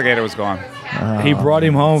 then the alligator was gone. He brought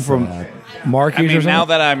him home from Marquis I or mean, something. now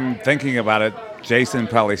that I'm thinking about it, Jason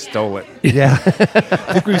probably stole it. Yeah.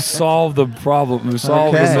 I think we solved the problem. We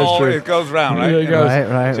solved Okay. the Oh, mystery. it goes round, right? Yeah, it goes.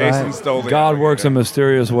 right. Jason stole the God works in alligator.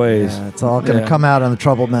 mysterious ways. Yeah, it's all going to Yeah. come out on the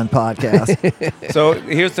Troubled Men podcast. So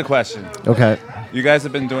here's the question. Okay. You guys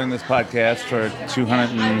have been doing this podcast for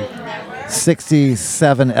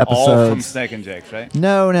 267 episodes. all from Snake and Jake's, right?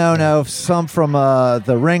 No. Some from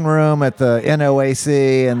the Ring Room at the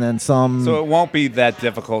NOAC, and then some. So it won't be that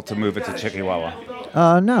difficult to move it to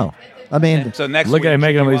Chickawawa. No. I mean, So next Look week, at him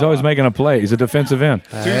making him. He's Chickawawa. always making a play. He's a defensive end.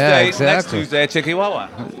 Tuesday, exactly. next Tuesday at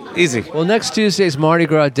Chickawawa. Easy. Well, next Tuesday's Mardi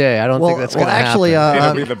Gras Day. I don't think that's going to actually, happen.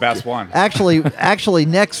 It'll be the best one. Actually,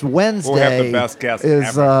 next Wednesday We'll have the best guest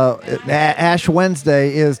is Ash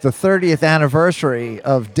Wednesday is the 30th anniversary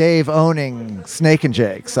of Dave owning Snake and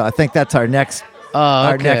Jake. So I think that's our next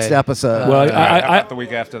next episode. Well, How I about the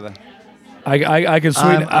week after that? I can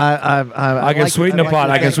sweeten. I can sweeten the pot.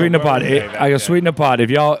 I can sweeten the pot. I can sweeten the pot.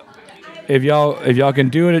 If y'all can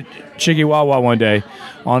do it at Chickawawa one day,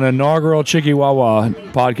 on the inaugural Chickawawa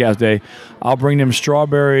podcast day, I'll bring them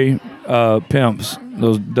strawberry pimps,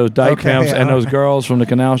 those dyke pimps, and those girls from the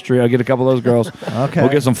Canal Street. I'll get a couple of those girls. Okay. We'll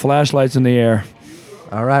get some flashlights in the air.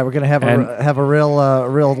 All right, we're gonna have a real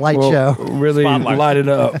light We'll show. really Spotlight. light it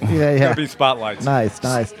up. Yeah. It'll be spotlights. Nice.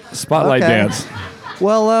 Spotlight Okay. dance.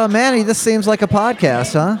 Well, Manny, this seems like a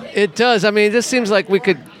podcast, huh? It does. I mean, this seems like we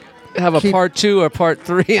could have a Keep- part 2 or part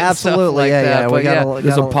 3 and Absolutely, stuff like yeah, that. yeah. But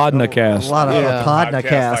There's a Podnacast. A lot of Yeah.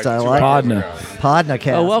 Podnacast. I like Podna.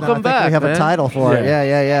 Podnacast. Oh, welcome I think back, We have man. a title for it.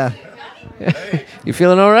 Yeah. Yeah. You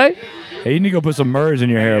feeling all right? Hey, you need to go put some MERS in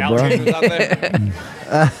your hair, bro. Alligators out there?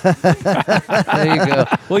 There you go.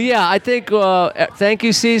 Well, yeah, I think, thank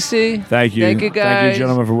you, Cece. Thank you. Thank you, guys. Thank you,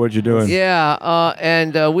 gentlemen, for what you're doing. Yeah,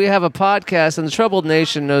 and we have a podcast, and the Troubled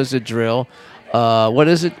Nation knows the drill. What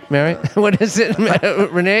is it, Mary? What is it,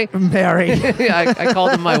 Renee? Mary. I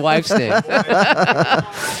called him my wife's name.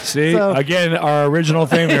 See, So- again, our original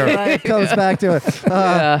theme here. It comes back to it.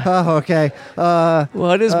 Yeah. Oh, okay.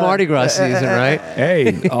 Well, it is Mardi Gras season, right?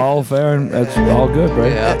 Hey, all fair and that's all good,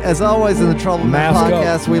 right? Yeah. As always in the Trouble Mask up.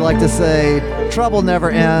 podcast, we like to say trouble never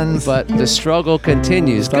ends. But the struggle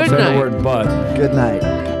continues. Stop Good saying the night. word but. Good night.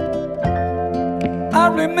 I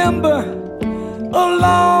remember a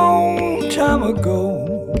long time ago,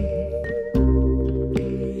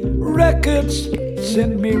 records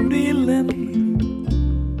sent me reeling,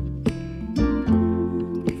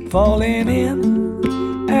 falling in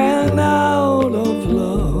and out of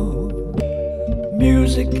love.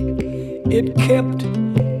 Music, it kept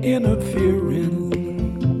interfering.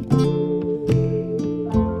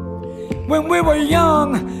 When we were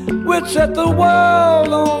young, we'd set the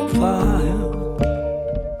world on fire,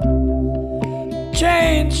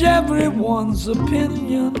 change everyone's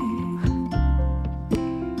opinion.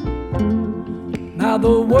 Now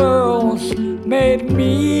the world's made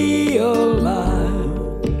me alive,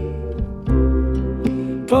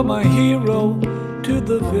 from a hero to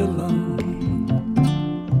the villain.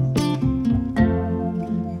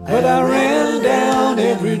 But I ran down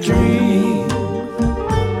every dream.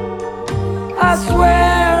 I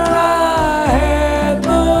swear I had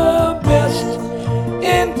the best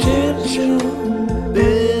intention.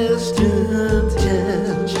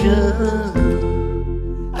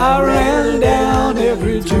 I ran down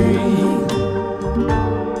every dream.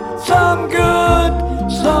 Some good,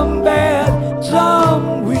 some bad,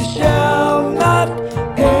 some we shall not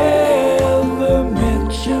ever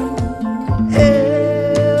mention.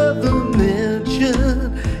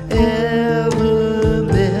 Ever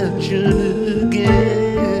mention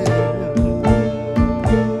again.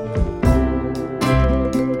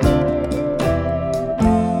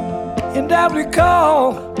 And I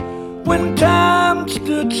recall when time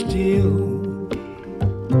stood still.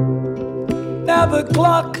 Now the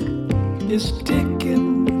clock is ticking.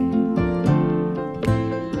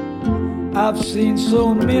 I've seen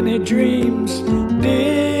so many dreams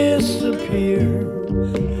disappear,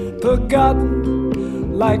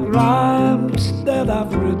 forgotten like rhymes that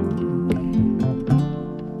I've written.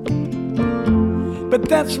 But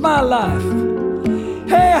that's my life.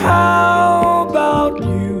 Hey, how about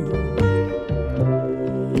you?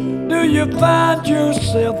 Do you find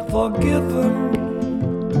yourself forgiven?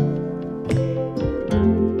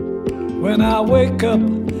 When I wake up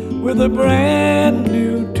with a brand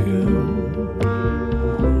new tune,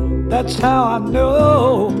 that's how I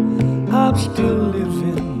know I'm still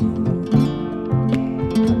living.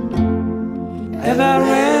 And I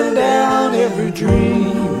ran down every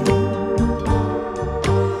dream.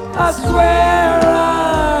 I swear I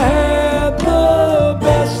had the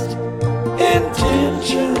best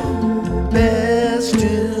intention. Best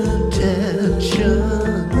intentions.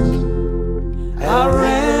 I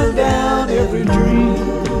ran down every dream.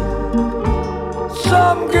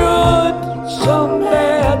 Some good, some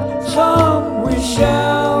bad, some we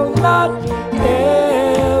shall not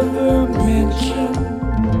ever mention.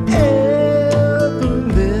 Ever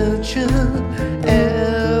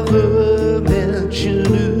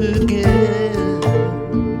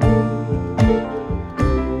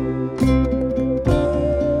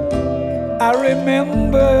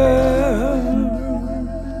remember